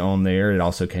Instinct was on there. It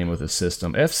also came with a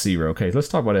system. F-Zero. Okay, let's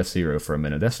talk about F-Zero for a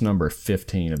minute. That's number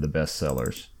 15 of the best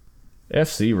sellers.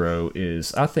 F-Zero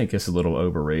is, I think it's a little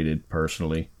overrated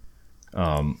personally.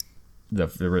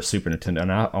 The Super Nintendo,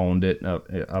 and I owned it.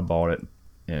 I bought it,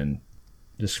 and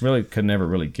just really could never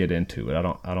really get into it. I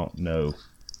don't know.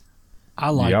 I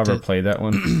liked it. Did you ever play that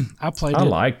one? I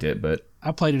liked it, but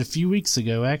I played it a few weeks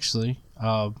ago. Actually,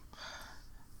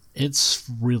 it's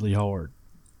really hard.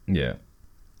 Yeah,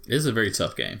 it's a very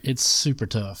tough game. It's super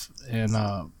tough,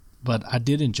 and but I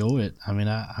did enjoy it. I mean,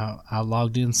 I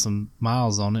logged in some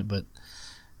miles on it, but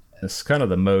it's kind of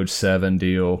the Mode 7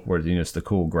 deal where it's the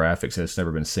cool graphics that's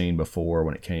never been seen before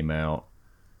when it came out.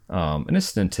 And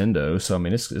it's Nintendo, so I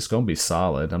mean it's going to be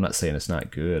solid. I'm not saying it's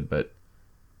not good, but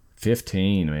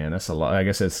 15, man, that's a lot. I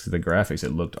guess it's the graphics.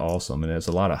 It looked awesome, and there's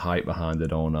a lot of hype behind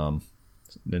it on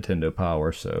Nintendo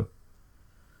Power. So,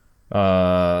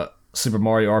 Super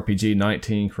Mario RPG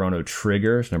 19, Chrono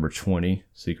Triggers number 20,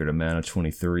 Secret of Mana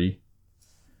 23,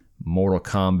 Mortal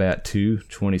Kombat 2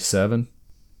 27.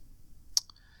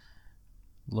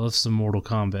 Love some Mortal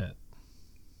Kombat.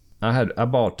 I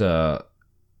bought so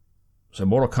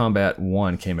Mortal Kombat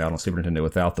 1 came out on Super Nintendo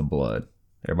without the blood.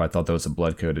 Everybody thought that was a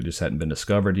blood code. It just hadn't been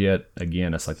discovered yet.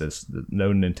 Again, it's like this.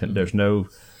 No Nintendo. There's no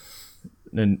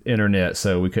internet,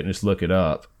 so we couldn't just look it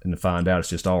up and find out. It's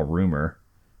just all rumor.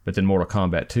 But then Mortal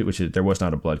Kombat 2, there was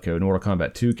not a blood code. Mortal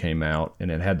Kombat 2 came out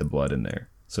and it had the blood in there.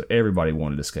 So everybody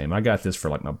wanted this game. I got this for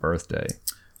like my birthday.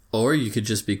 Or you could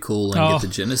just be cool and get the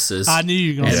Genesis. I knew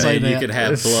you were going to say that. You could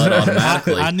have blood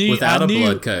automatically without a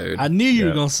blood code. I knew you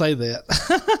were going to say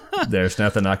that. There's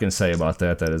nothing I can say about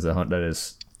that.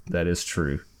 That is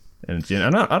true. And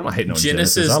I'm not hating on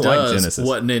Genesis. I like Genesis.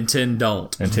 What Nintendo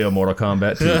don't. Until Mortal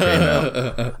Kombat 2 came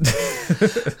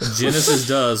out. Genesis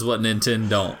does what Nintendo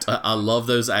don't. I love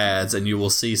those ads, and you will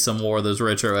see some more of those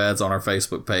retro ads on our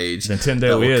Facebook page.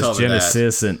 Nintendo is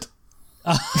Genesis-ant.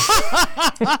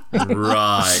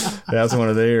 Right. That's one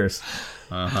of theirs.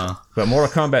 Uh-huh. But Mortal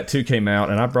Kombat 2 came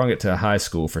out, and I brought it to high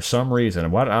school for some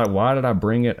reason. Why did I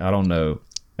bring it? I don't know.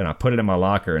 And I put it in my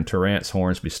locker, and Terrence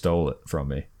Hornsby stole it from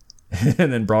me.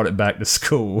 And then brought it back to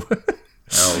school.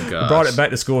 Oh gosh! Brought it back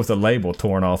to school with the label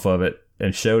torn off of it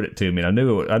and showed it to me. And I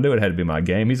knew it had to be my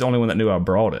game. He's the only one that knew I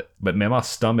brought it. But man, my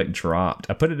stomach dropped.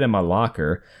 I put it in my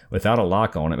locker without a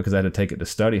lock on it because I had to take it to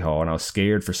study hall, and I was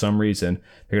scared for some reason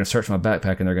they're gonna search my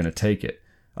backpack and they're gonna take it.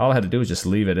 All I had to do was just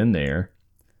leave it in there,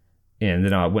 and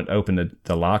then I went and opened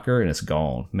the locker and it's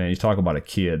gone. Man, you talk about a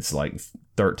kid's like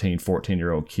 13,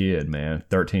 14-year-old kid, man,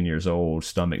 13 years old,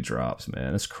 stomach drops,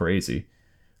 man. It's crazy.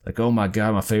 Like, oh my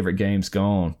God, my favorite game's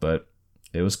gone. But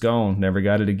it was gone. Never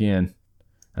got it again.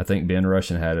 I think Ben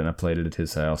Russian had it, and I played it at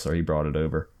his house, or he brought it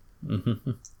over.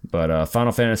 But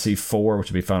Final Fantasy 4,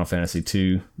 which would be Final Fantasy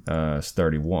 2, is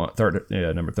 31.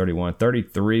 Number 31.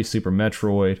 33, Super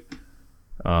Metroid.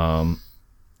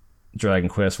 Dragon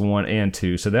Quest 1 and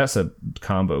 2. So that's a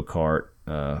combo cart.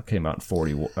 Came out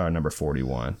in number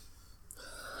 41.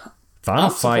 Final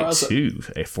Fight 2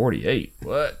 at 48.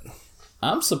 What?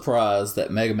 I'm surprised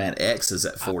that Mega Man X is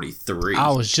at 43.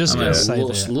 I was just going to say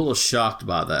that. A little shocked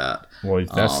by that. Well,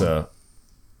 that's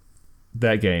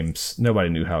that game's, nobody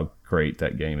knew how great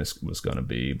that game was going to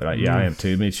be. But I am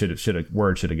too. I mean,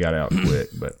 word should have got out quick,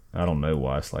 but I don't know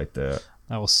why it's like that.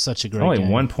 That was such a great Only game.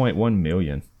 1.1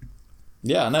 million.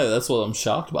 Yeah, I know. That's what I'm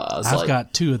shocked by. I've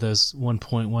got 2 of those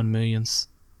 1.1 millions.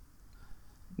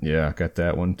 Yeah, I got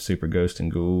that one. Super Ghost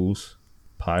and Ghouls.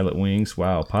 Pilot Wings.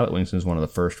 Wow, Pilot Wings was one of the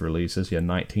first releases. Yeah,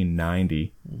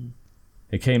 1990.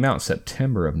 It came out in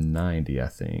September of 90, I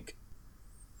think.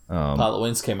 Pilot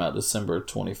Wings came out December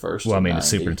 21st. Well, I mean, the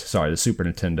Super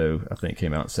Nintendo, I think,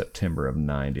 came out in September of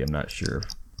 90. I'm not sure,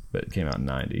 but it came out in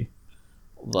 90.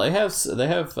 They have.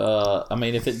 I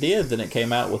mean, if it did, then it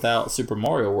came out without Super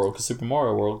Mario World, because Super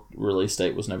Mario World release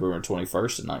date was November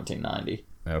 21st in 1990.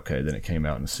 Okay, then it came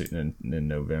out in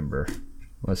November.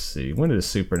 Let's see. When did the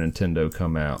Super Nintendo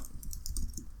come out?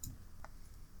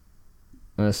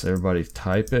 Let's everybody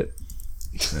type it.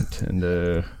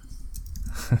 Nintendo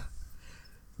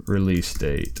release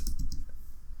date.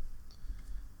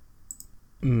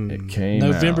 It came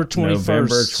November out 21st.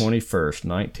 November 21st,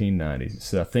 1990.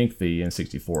 So I think the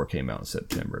N64 came out in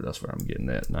September. That's where I'm getting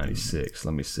at. 96.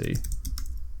 Let me see.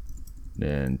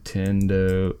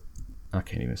 Nintendo. I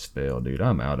can't even spell, dude.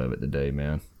 I'm out of it today,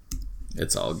 man.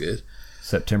 It's all good.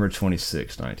 September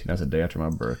 26, 19. That's a day after my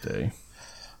birthday.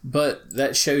 But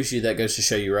that goes to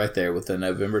show you right there with the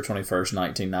November 21st,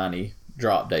 1990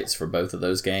 drop dates for both of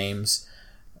those games.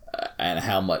 and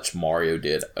how much Mario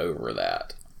did over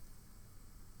that.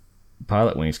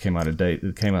 Pilot Wings came out the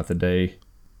day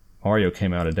Mario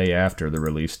came out a day after the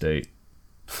release date.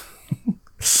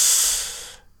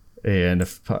 And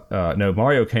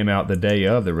Mario came out the day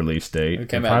of the release date.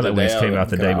 Pilot Wings came out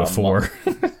the day before.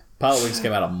 Pilot Wings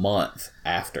came out a month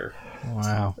after.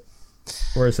 Wow.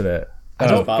 Where is it at?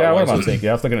 What am I thinking?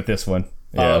 I was looking at this one.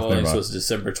 Pilot Wings was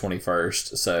December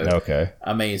 21st. So, okay.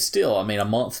 I mean, still, a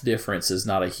month difference is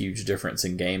not a huge difference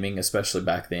in gaming, especially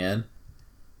back then.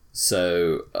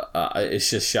 So, it's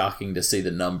just shocking to see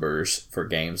the numbers for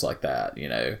games like that, you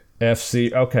know.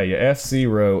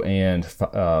 F-Zero and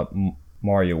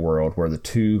Mario World were the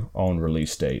two on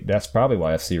release date. That's probably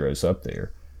why F-Zero's up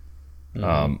there.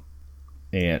 Mm-hmm.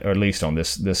 Or at least on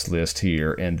this list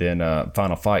here. And then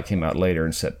Final Fight came out later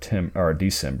in September or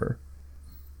December.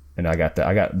 And I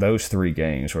got those three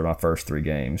games were my first three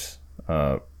games.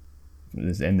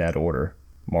 In that order.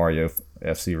 Mario,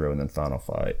 F-Zero, and then Final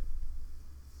Fight.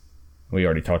 We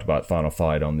already talked about Final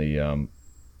Fight on the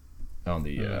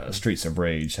Streets of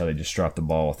Rage, how they just dropped the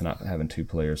ball with not having two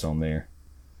players on there.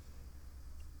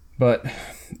 But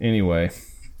anyway,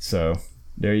 so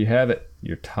there you have it.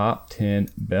 Your top 10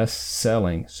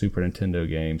 best-selling Super Nintendo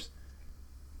games.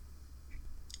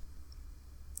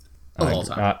 All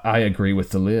time. I agree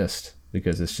with the list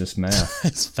because it's just math.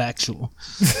 It's factual.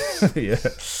 Yeah.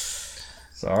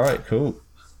 So, all right, cool.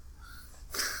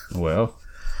 Well,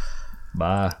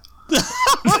 bye.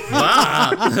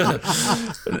 Wow.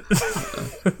 That's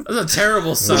a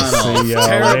terrible sign-off.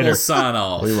 Terrible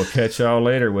sign-off. We will catch y'all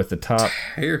later with the top...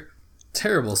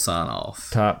 Terrible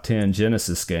sign-off. Top 10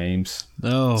 Genesis games.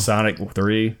 Oh. Sonic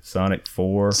 3, Sonic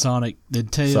 4. Sonic and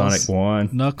Tails. Sonic 1.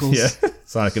 Knuckles. Yeah.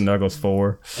 Sonic and Knuckles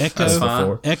 4. Echo.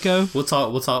 We'll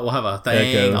have a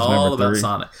thing Echo's all about 3.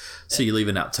 Sonic. So you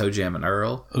leaving out Toe Jam and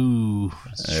Earl? Ooh,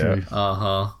 that's true.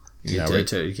 Uh-huh. You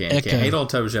can't hate on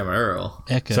Toe Jam and Earl.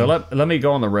 Echo. So let me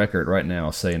go on the record right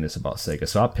now saying this about Sega.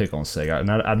 So I pick on Sega. And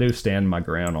I do stand my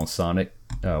ground on Sonic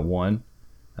 1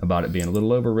 about it being a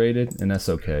little overrated, and that's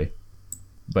okay.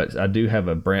 But I do have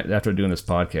after doing this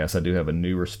podcast, I do have a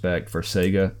new respect for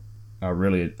Sega. I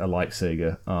like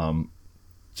Sega.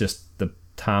 Just the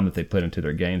time that they put into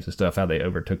their games and stuff, how they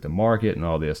overtook the market and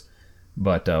all this.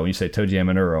 But when you say Toe Jam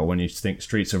and Earl, when you think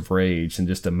Streets of Rage and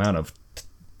just the amount of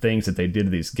things that they did to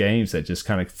these games that just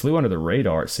kind of flew under the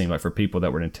radar, it seemed like, for people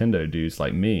that were Nintendo dudes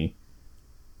like me.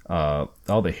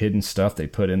 All the hidden stuff they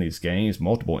put in these games,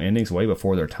 multiple endings way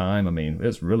before their time. I mean,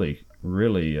 it's really,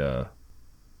 really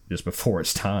just before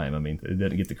its time. I mean, it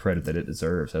didn't get the credit that it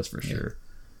deserves, that's for sure.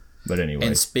 But anyway.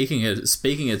 And speaking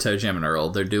of Toe Jam and Earl,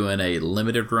 they're doing a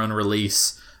limited run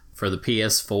release for the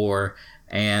PS4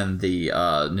 and the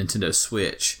Nintendo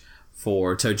Switch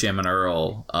for Toe Jam and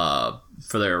Earl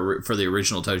for the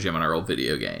original Toe Jam and Earl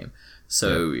video game.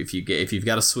 So if you've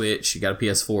got a Switch, you got a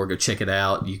PS4, go check it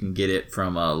out. You can get it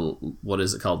from what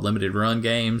is it called? Limited Run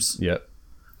Games. Yep.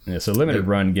 Yeah, so limited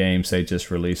run games, they just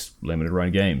released limited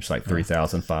run games like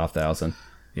 3,000, 5,000.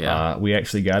 Yeah. We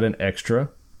actually got an extra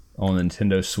on the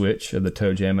Nintendo Switch of the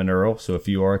Toe Jam and Earl. So if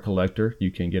you are a collector,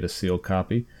 you can get a sealed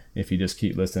copy. If you just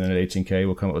keep listening at H&K,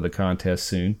 we'll come up with a contest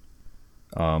soon.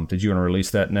 Did you want to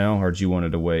release that now, or did you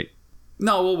wanted to wait?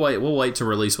 No, we'll wait. We'll wait to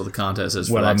release what the contest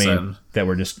is. Well, I mean, that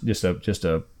we're just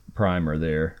a primer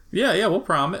there. Yeah, we'll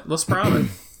prime it. Let's prime it.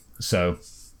 So,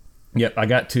 yep, I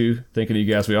got two. Thinking of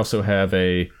you guys, we also have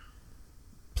a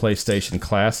PlayStation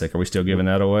Classic. Are we still giving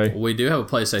that away? We do have a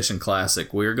PlayStation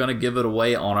Classic. We're going to give it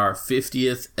away on our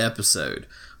 50th episode,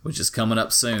 which is coming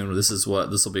up soon. This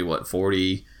will be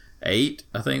 48,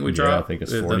 I think we dropped. I think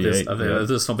it's 48.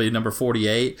 This will be number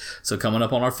 48. So coming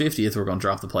up on our 50th, we're going to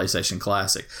drop the PlayStation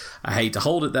Classic. I hate to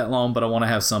hold it that long, but I want to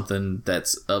have something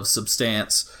that's of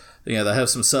substance, that have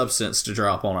some substance to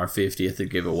drop on our 50th to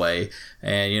give away.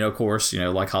 And, of course,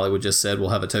 like Hollywood just said, we'll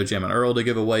have a Toe Jam and Earl to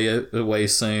give away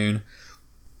soon.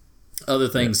 Other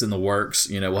things in the works,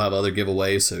 we'll have other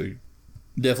giveaways, so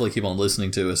definitely keep on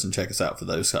listening to us and check us out for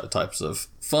those types of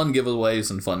fun giveaways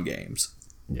and fun games.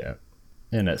 Yeah.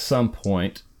 And at some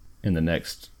point in the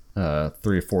next 3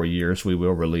 or 4 years, we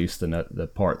will release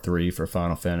the part 3 for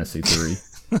Final Fantasy 3.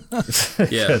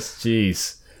 Yes,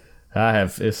 jeez.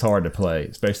 It's hard to play,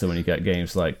 especially when you got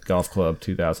games like Golf Club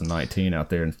 2019 out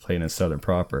there and playing in Southern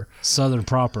Proper. Southern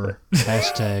Proper.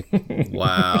 #.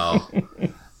 Wow.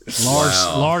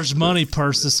 Large money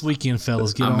purse this weekend,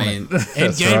 fellas. Get on it.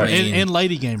 And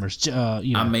lady gamers.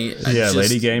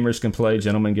 Lady gamers can play.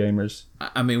 Gentlemen gamers.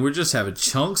 I mean, we're just having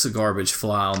chunks of garbage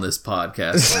fly on this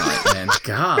podcast tonight, man.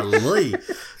 Golly,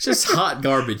 just hot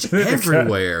garbage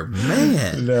everywhere,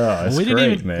 man. No, it's we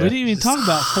great, man. We didn't even talk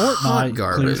about Fortnite.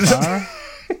 Garbage.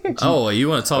 Oh, you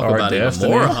want to talk Our about even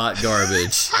Destiny. more hot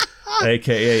garbage?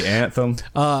 AKA Anthem.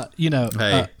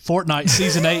 Hey. Fortnite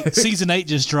season 8. Season 8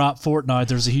 just dropped. Fortnite.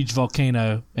 There's a huge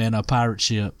volcano and a pirate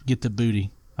ship. Get the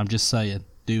booty. I'm just saying.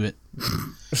 Do it.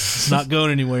 It's not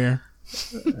going anywhere.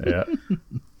 Yeah.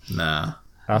 Nah.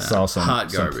 I saw some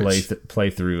garbage.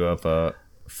 playthrough of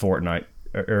Fortnite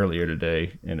earlier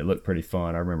today, and it looked pretty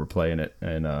fun. I remember playing it,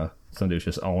 and some dudes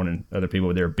just owning other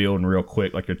people. They're building real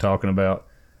quick, like you're talking about,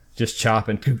 just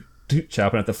chopping,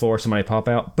 chopping at the floor. Somebody pop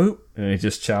out, boop, and he's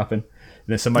just chopping. And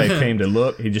then somebody came to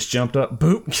look. He just jumped up,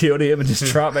 boop, killed him, and just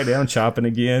dropped back down, chopping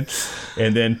again.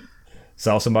 And then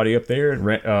saw somebody up there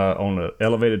on an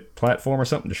elevated platform or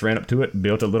something, just ran up to it,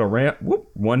 built a little ramp.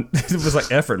 Whoop, one. It was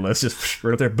like effortless. Just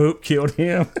right up there, boop, killed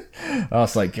him. I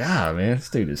was like, God, man, this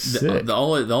dude is sick. The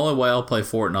only way I'll play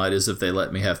Fortnite is if they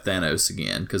let me have Thanos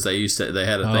again, because they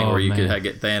had a thing where you could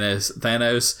get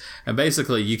Thanos, and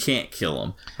basically you can't kill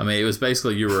him. I mean, it was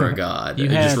basically you were a god. You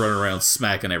just running around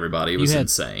smacking everybody. It was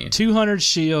insane. 200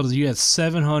 shields. You had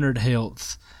 700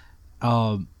 health.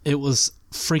 It was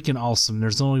freaking awesome.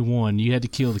 There's only one. You had to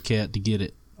kill the cat to get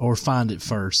it or find it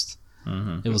first.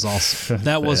 Mm-hmm. It was awesome.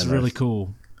 That was really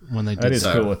cool when they did that. That is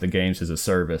cool with the games as a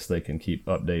service. They can keep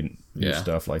updating new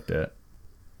stuff like that.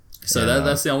 So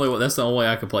that's the only way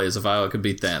I could play is if I could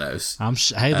beat Thanos.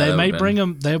 They may bring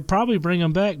him. They'll probably bring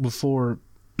him back before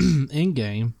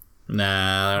Endgame.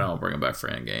 Nah, I don't bring him back for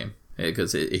Endgame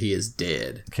because he is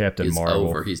dead. Captain Marvel.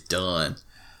 Over. He's done.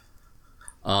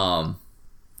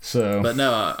 But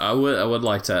no, I would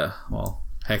like to. Well,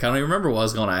 heck, I don't even remember what I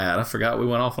was going to add. I forgot we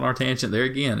went off on our tangent there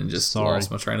again and just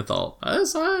lost my train of thought. I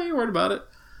ain't worried about it.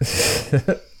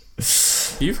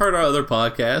 You've heard our other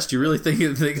podcast. You really think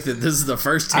that this is the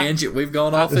first tangent we've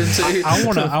gone off into?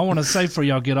 I want to say before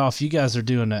y'all get off, you guys are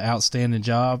doing an outstanding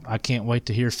job. I can't wait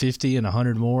to hear 50 and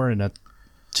 100 more and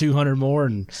 200 more,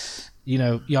 and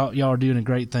y'all are doing a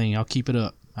great thing. I'll keep it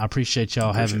up. I appreciate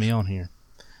y'all having me on here.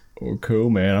 Oh, cool,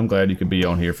 man. I'm glad you could be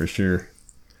on here for sure.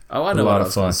 Oh, I know what I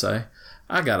was going to say.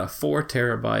 I got a 4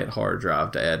 terabyte hard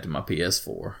drive to add to my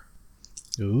PS4.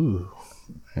 Ooh.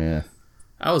 Yeah.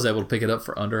 I was able to pick it up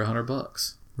for under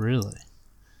 $100. Really?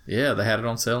 Yeah, they had it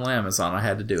on sale on Amazon. I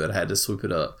had to do it. I had to swoop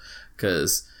it up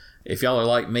because if y'all are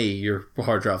like me, your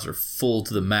hard drives are full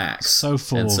to the max. So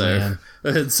full, man.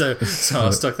 And so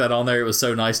I stuck that on there. It was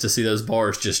so nice to see those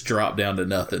bars just drop down to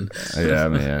nothing. Yeah,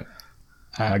 man.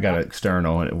 I got an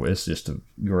external, and it's just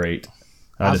great.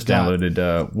 I just downloaded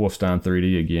Wolfenstein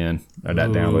 3D again. I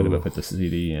downloaded it, put the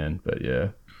CD in, but yeah.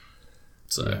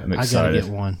 So I'm excited.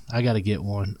 I gotta get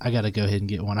one. I gotta go ahead and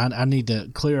get one. I need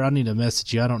to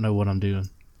message you. I don't know what I'm doing.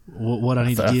 What I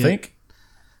need to get.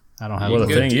 I don't have. Well,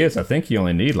 the thing is, I think you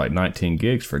only need like 19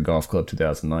 gigs for Golf Club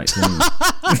 2019.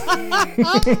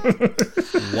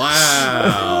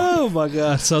 Wow! Oh my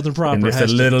God, Southern Proper. And just a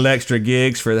little extra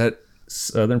gigs for that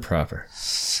Southern Proper.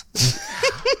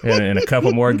 and a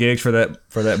couple more gigs for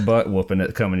that butt whooping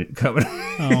that's coming.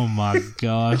 Oh my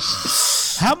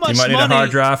gosh! How much? You might need a hard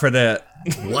drive for that.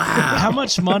 Wow! How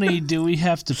much money do we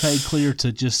have to pay Clear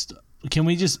to just? Can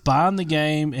we just buy them the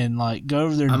game and like go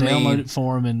over there and download it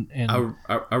for them? And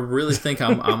I really think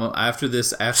I'm after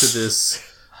this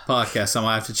podcast, I'm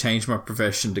gonna have to change my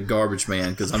profession to garbage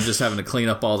man because I'm just having to clean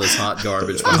up all this hot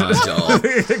garbage behind y'all.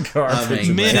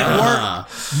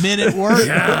 Men at work.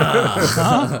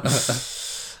 Yeah.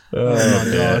 Oh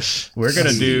my gosh! We're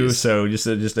gonna do so. Just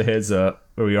a heads up.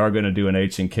 We are gonna do an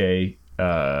H&K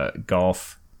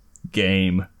golf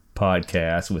game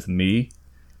podcast with me,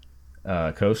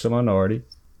 Coach the Minority,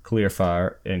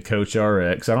 Clearfire, and Coach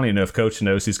RX. I don't even know if Coach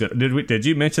knows he's gonna. Did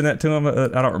you mention that to him?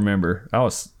 I don't remember. I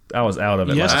was out of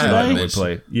it yesterday. Last night we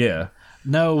played. Yeah.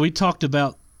 No, we talked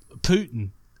about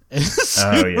Putin.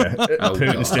 Oh yeah,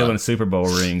 Putin stealing Super Bowl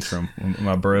rings from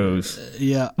my bros.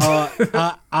 Yeah,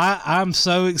 I'm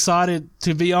so excited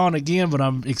to be on again, but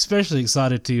I'm especially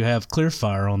excited to have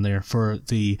Clearfire on there for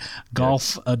the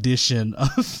golf edition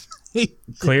of.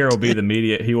 Clear will be the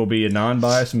media. He will be a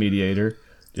non-biased mediator,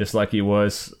 just like he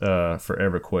was for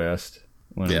EverQuest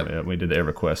when we did the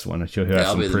EverQuest one.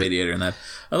 I'll be the mediator in that.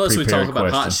 Unless we talk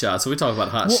about hot shots. So we talk about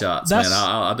hot shots, man.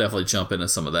 I'll definitely jump into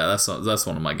some of that. That's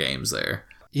one of my games there.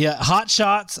 Yeah, Hot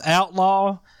Shots,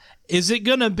 Outlaw. Is it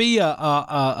going to be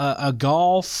a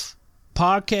golf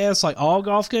podcast, like all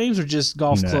golf games, or just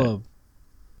golf club?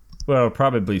 Well,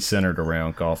 probably centered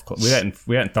around golf club.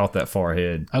 We hadn't thought that far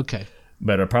ahead. Okay,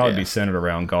 but it'll probably be centered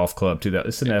around golf club too. That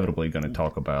it's inevitably going to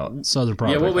talk about Southern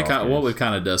Proper. Yeah, what we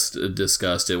kind of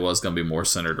discussed, it was going to be more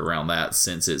centered around that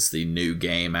since it's the new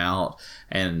game out,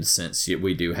 and since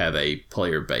we do have a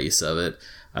player base of it.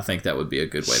 I think that would be a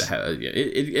good way to have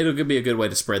it'll be a good way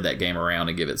to spread that game around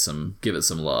and give it some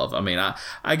love. I mean,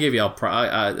 I give y'all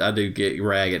I do get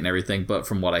rag it and everything, but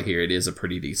from what I hear, it is a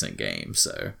pretty decent game.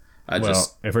 So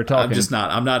if we're talking,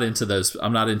 I'm not into those.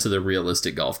 I'm not into the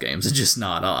realistic golf games. It's just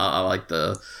not. I like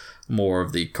the more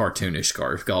of the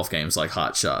cartoonish golf games like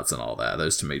Hot Shots and all that.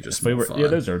 Those to me just more fun. Yeah,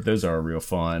 those are real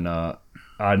fun.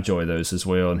 I enjoy those as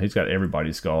well. And he's got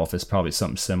Everybody's Golf. It's probably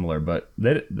something similar, but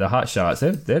the Hot Shots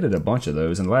they did a bunch of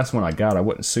those. And the last one I got, I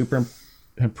wasn't super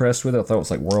impressed with it. I thought it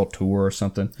was like World Tour or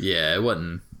something. Yeah, it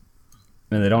wasn't.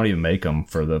 And they don't even make them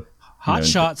for the Hot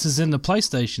Shots is in the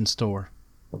PlayStation Store.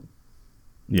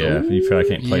 Yeah, you probably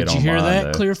can't play it online. Did you hear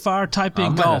that? Though. Clearfire, type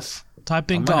in golf.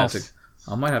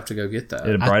 I might have to go get that.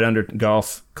 It's right under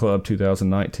Golf Club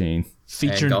 2019.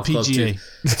 Featuring PGA.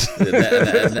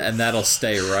 and that'll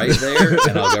stay right there,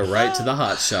 and I'll go right to the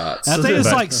Hot Shots. I think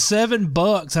it's like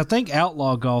 $7. I think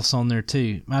Outlaw Golf's on there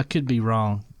too. I could be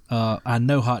wrong. I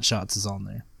know Hot Shots is on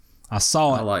there. I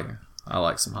saw it. I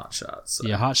like some Hot Shots. So.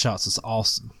 Yeah, Hot Shots is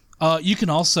awesome. You can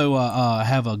also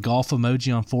have a golf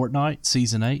emoji on Fortnite,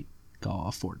 Season 8.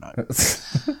 Golf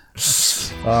Fortnite.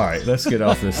 All right, let's get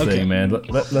off this thing, man.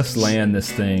 Let's land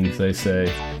this thing, as they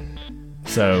say.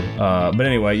 So, but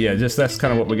anyway, yeah, that's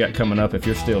kind of what we got coming up. If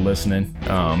you're still listening,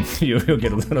 you'll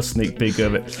get a little sneak peek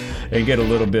of it and get a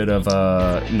little bit of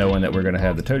knowing that we're going to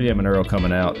have the Toe Jam and Earl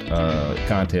coming out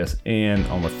contest. And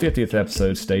on the 50th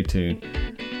episode, stay tuned.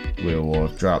 We will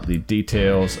drop the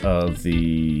details of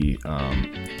the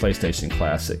PlayStation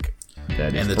Classic.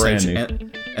 That is brand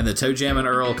new. And the Toe Jam and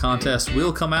Earl contest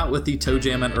will come out with the Toe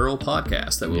Jam and Earl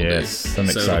podcast that we'll do. Yes, I'm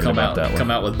excited about that one.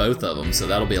 Come out with both of them, so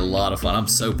that'll be a lot of fun. I'm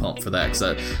so pumped for that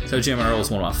because Toe Jam and Earl is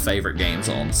one of my favorite games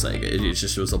on Sega.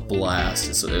 It was a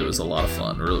blast. It was a lot of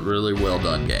fun. Really, really well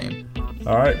done game.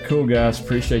 All right, cool guys.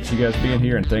 Appreciate you guys being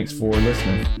here, and thanks for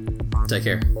listening. Take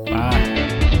care. Bye.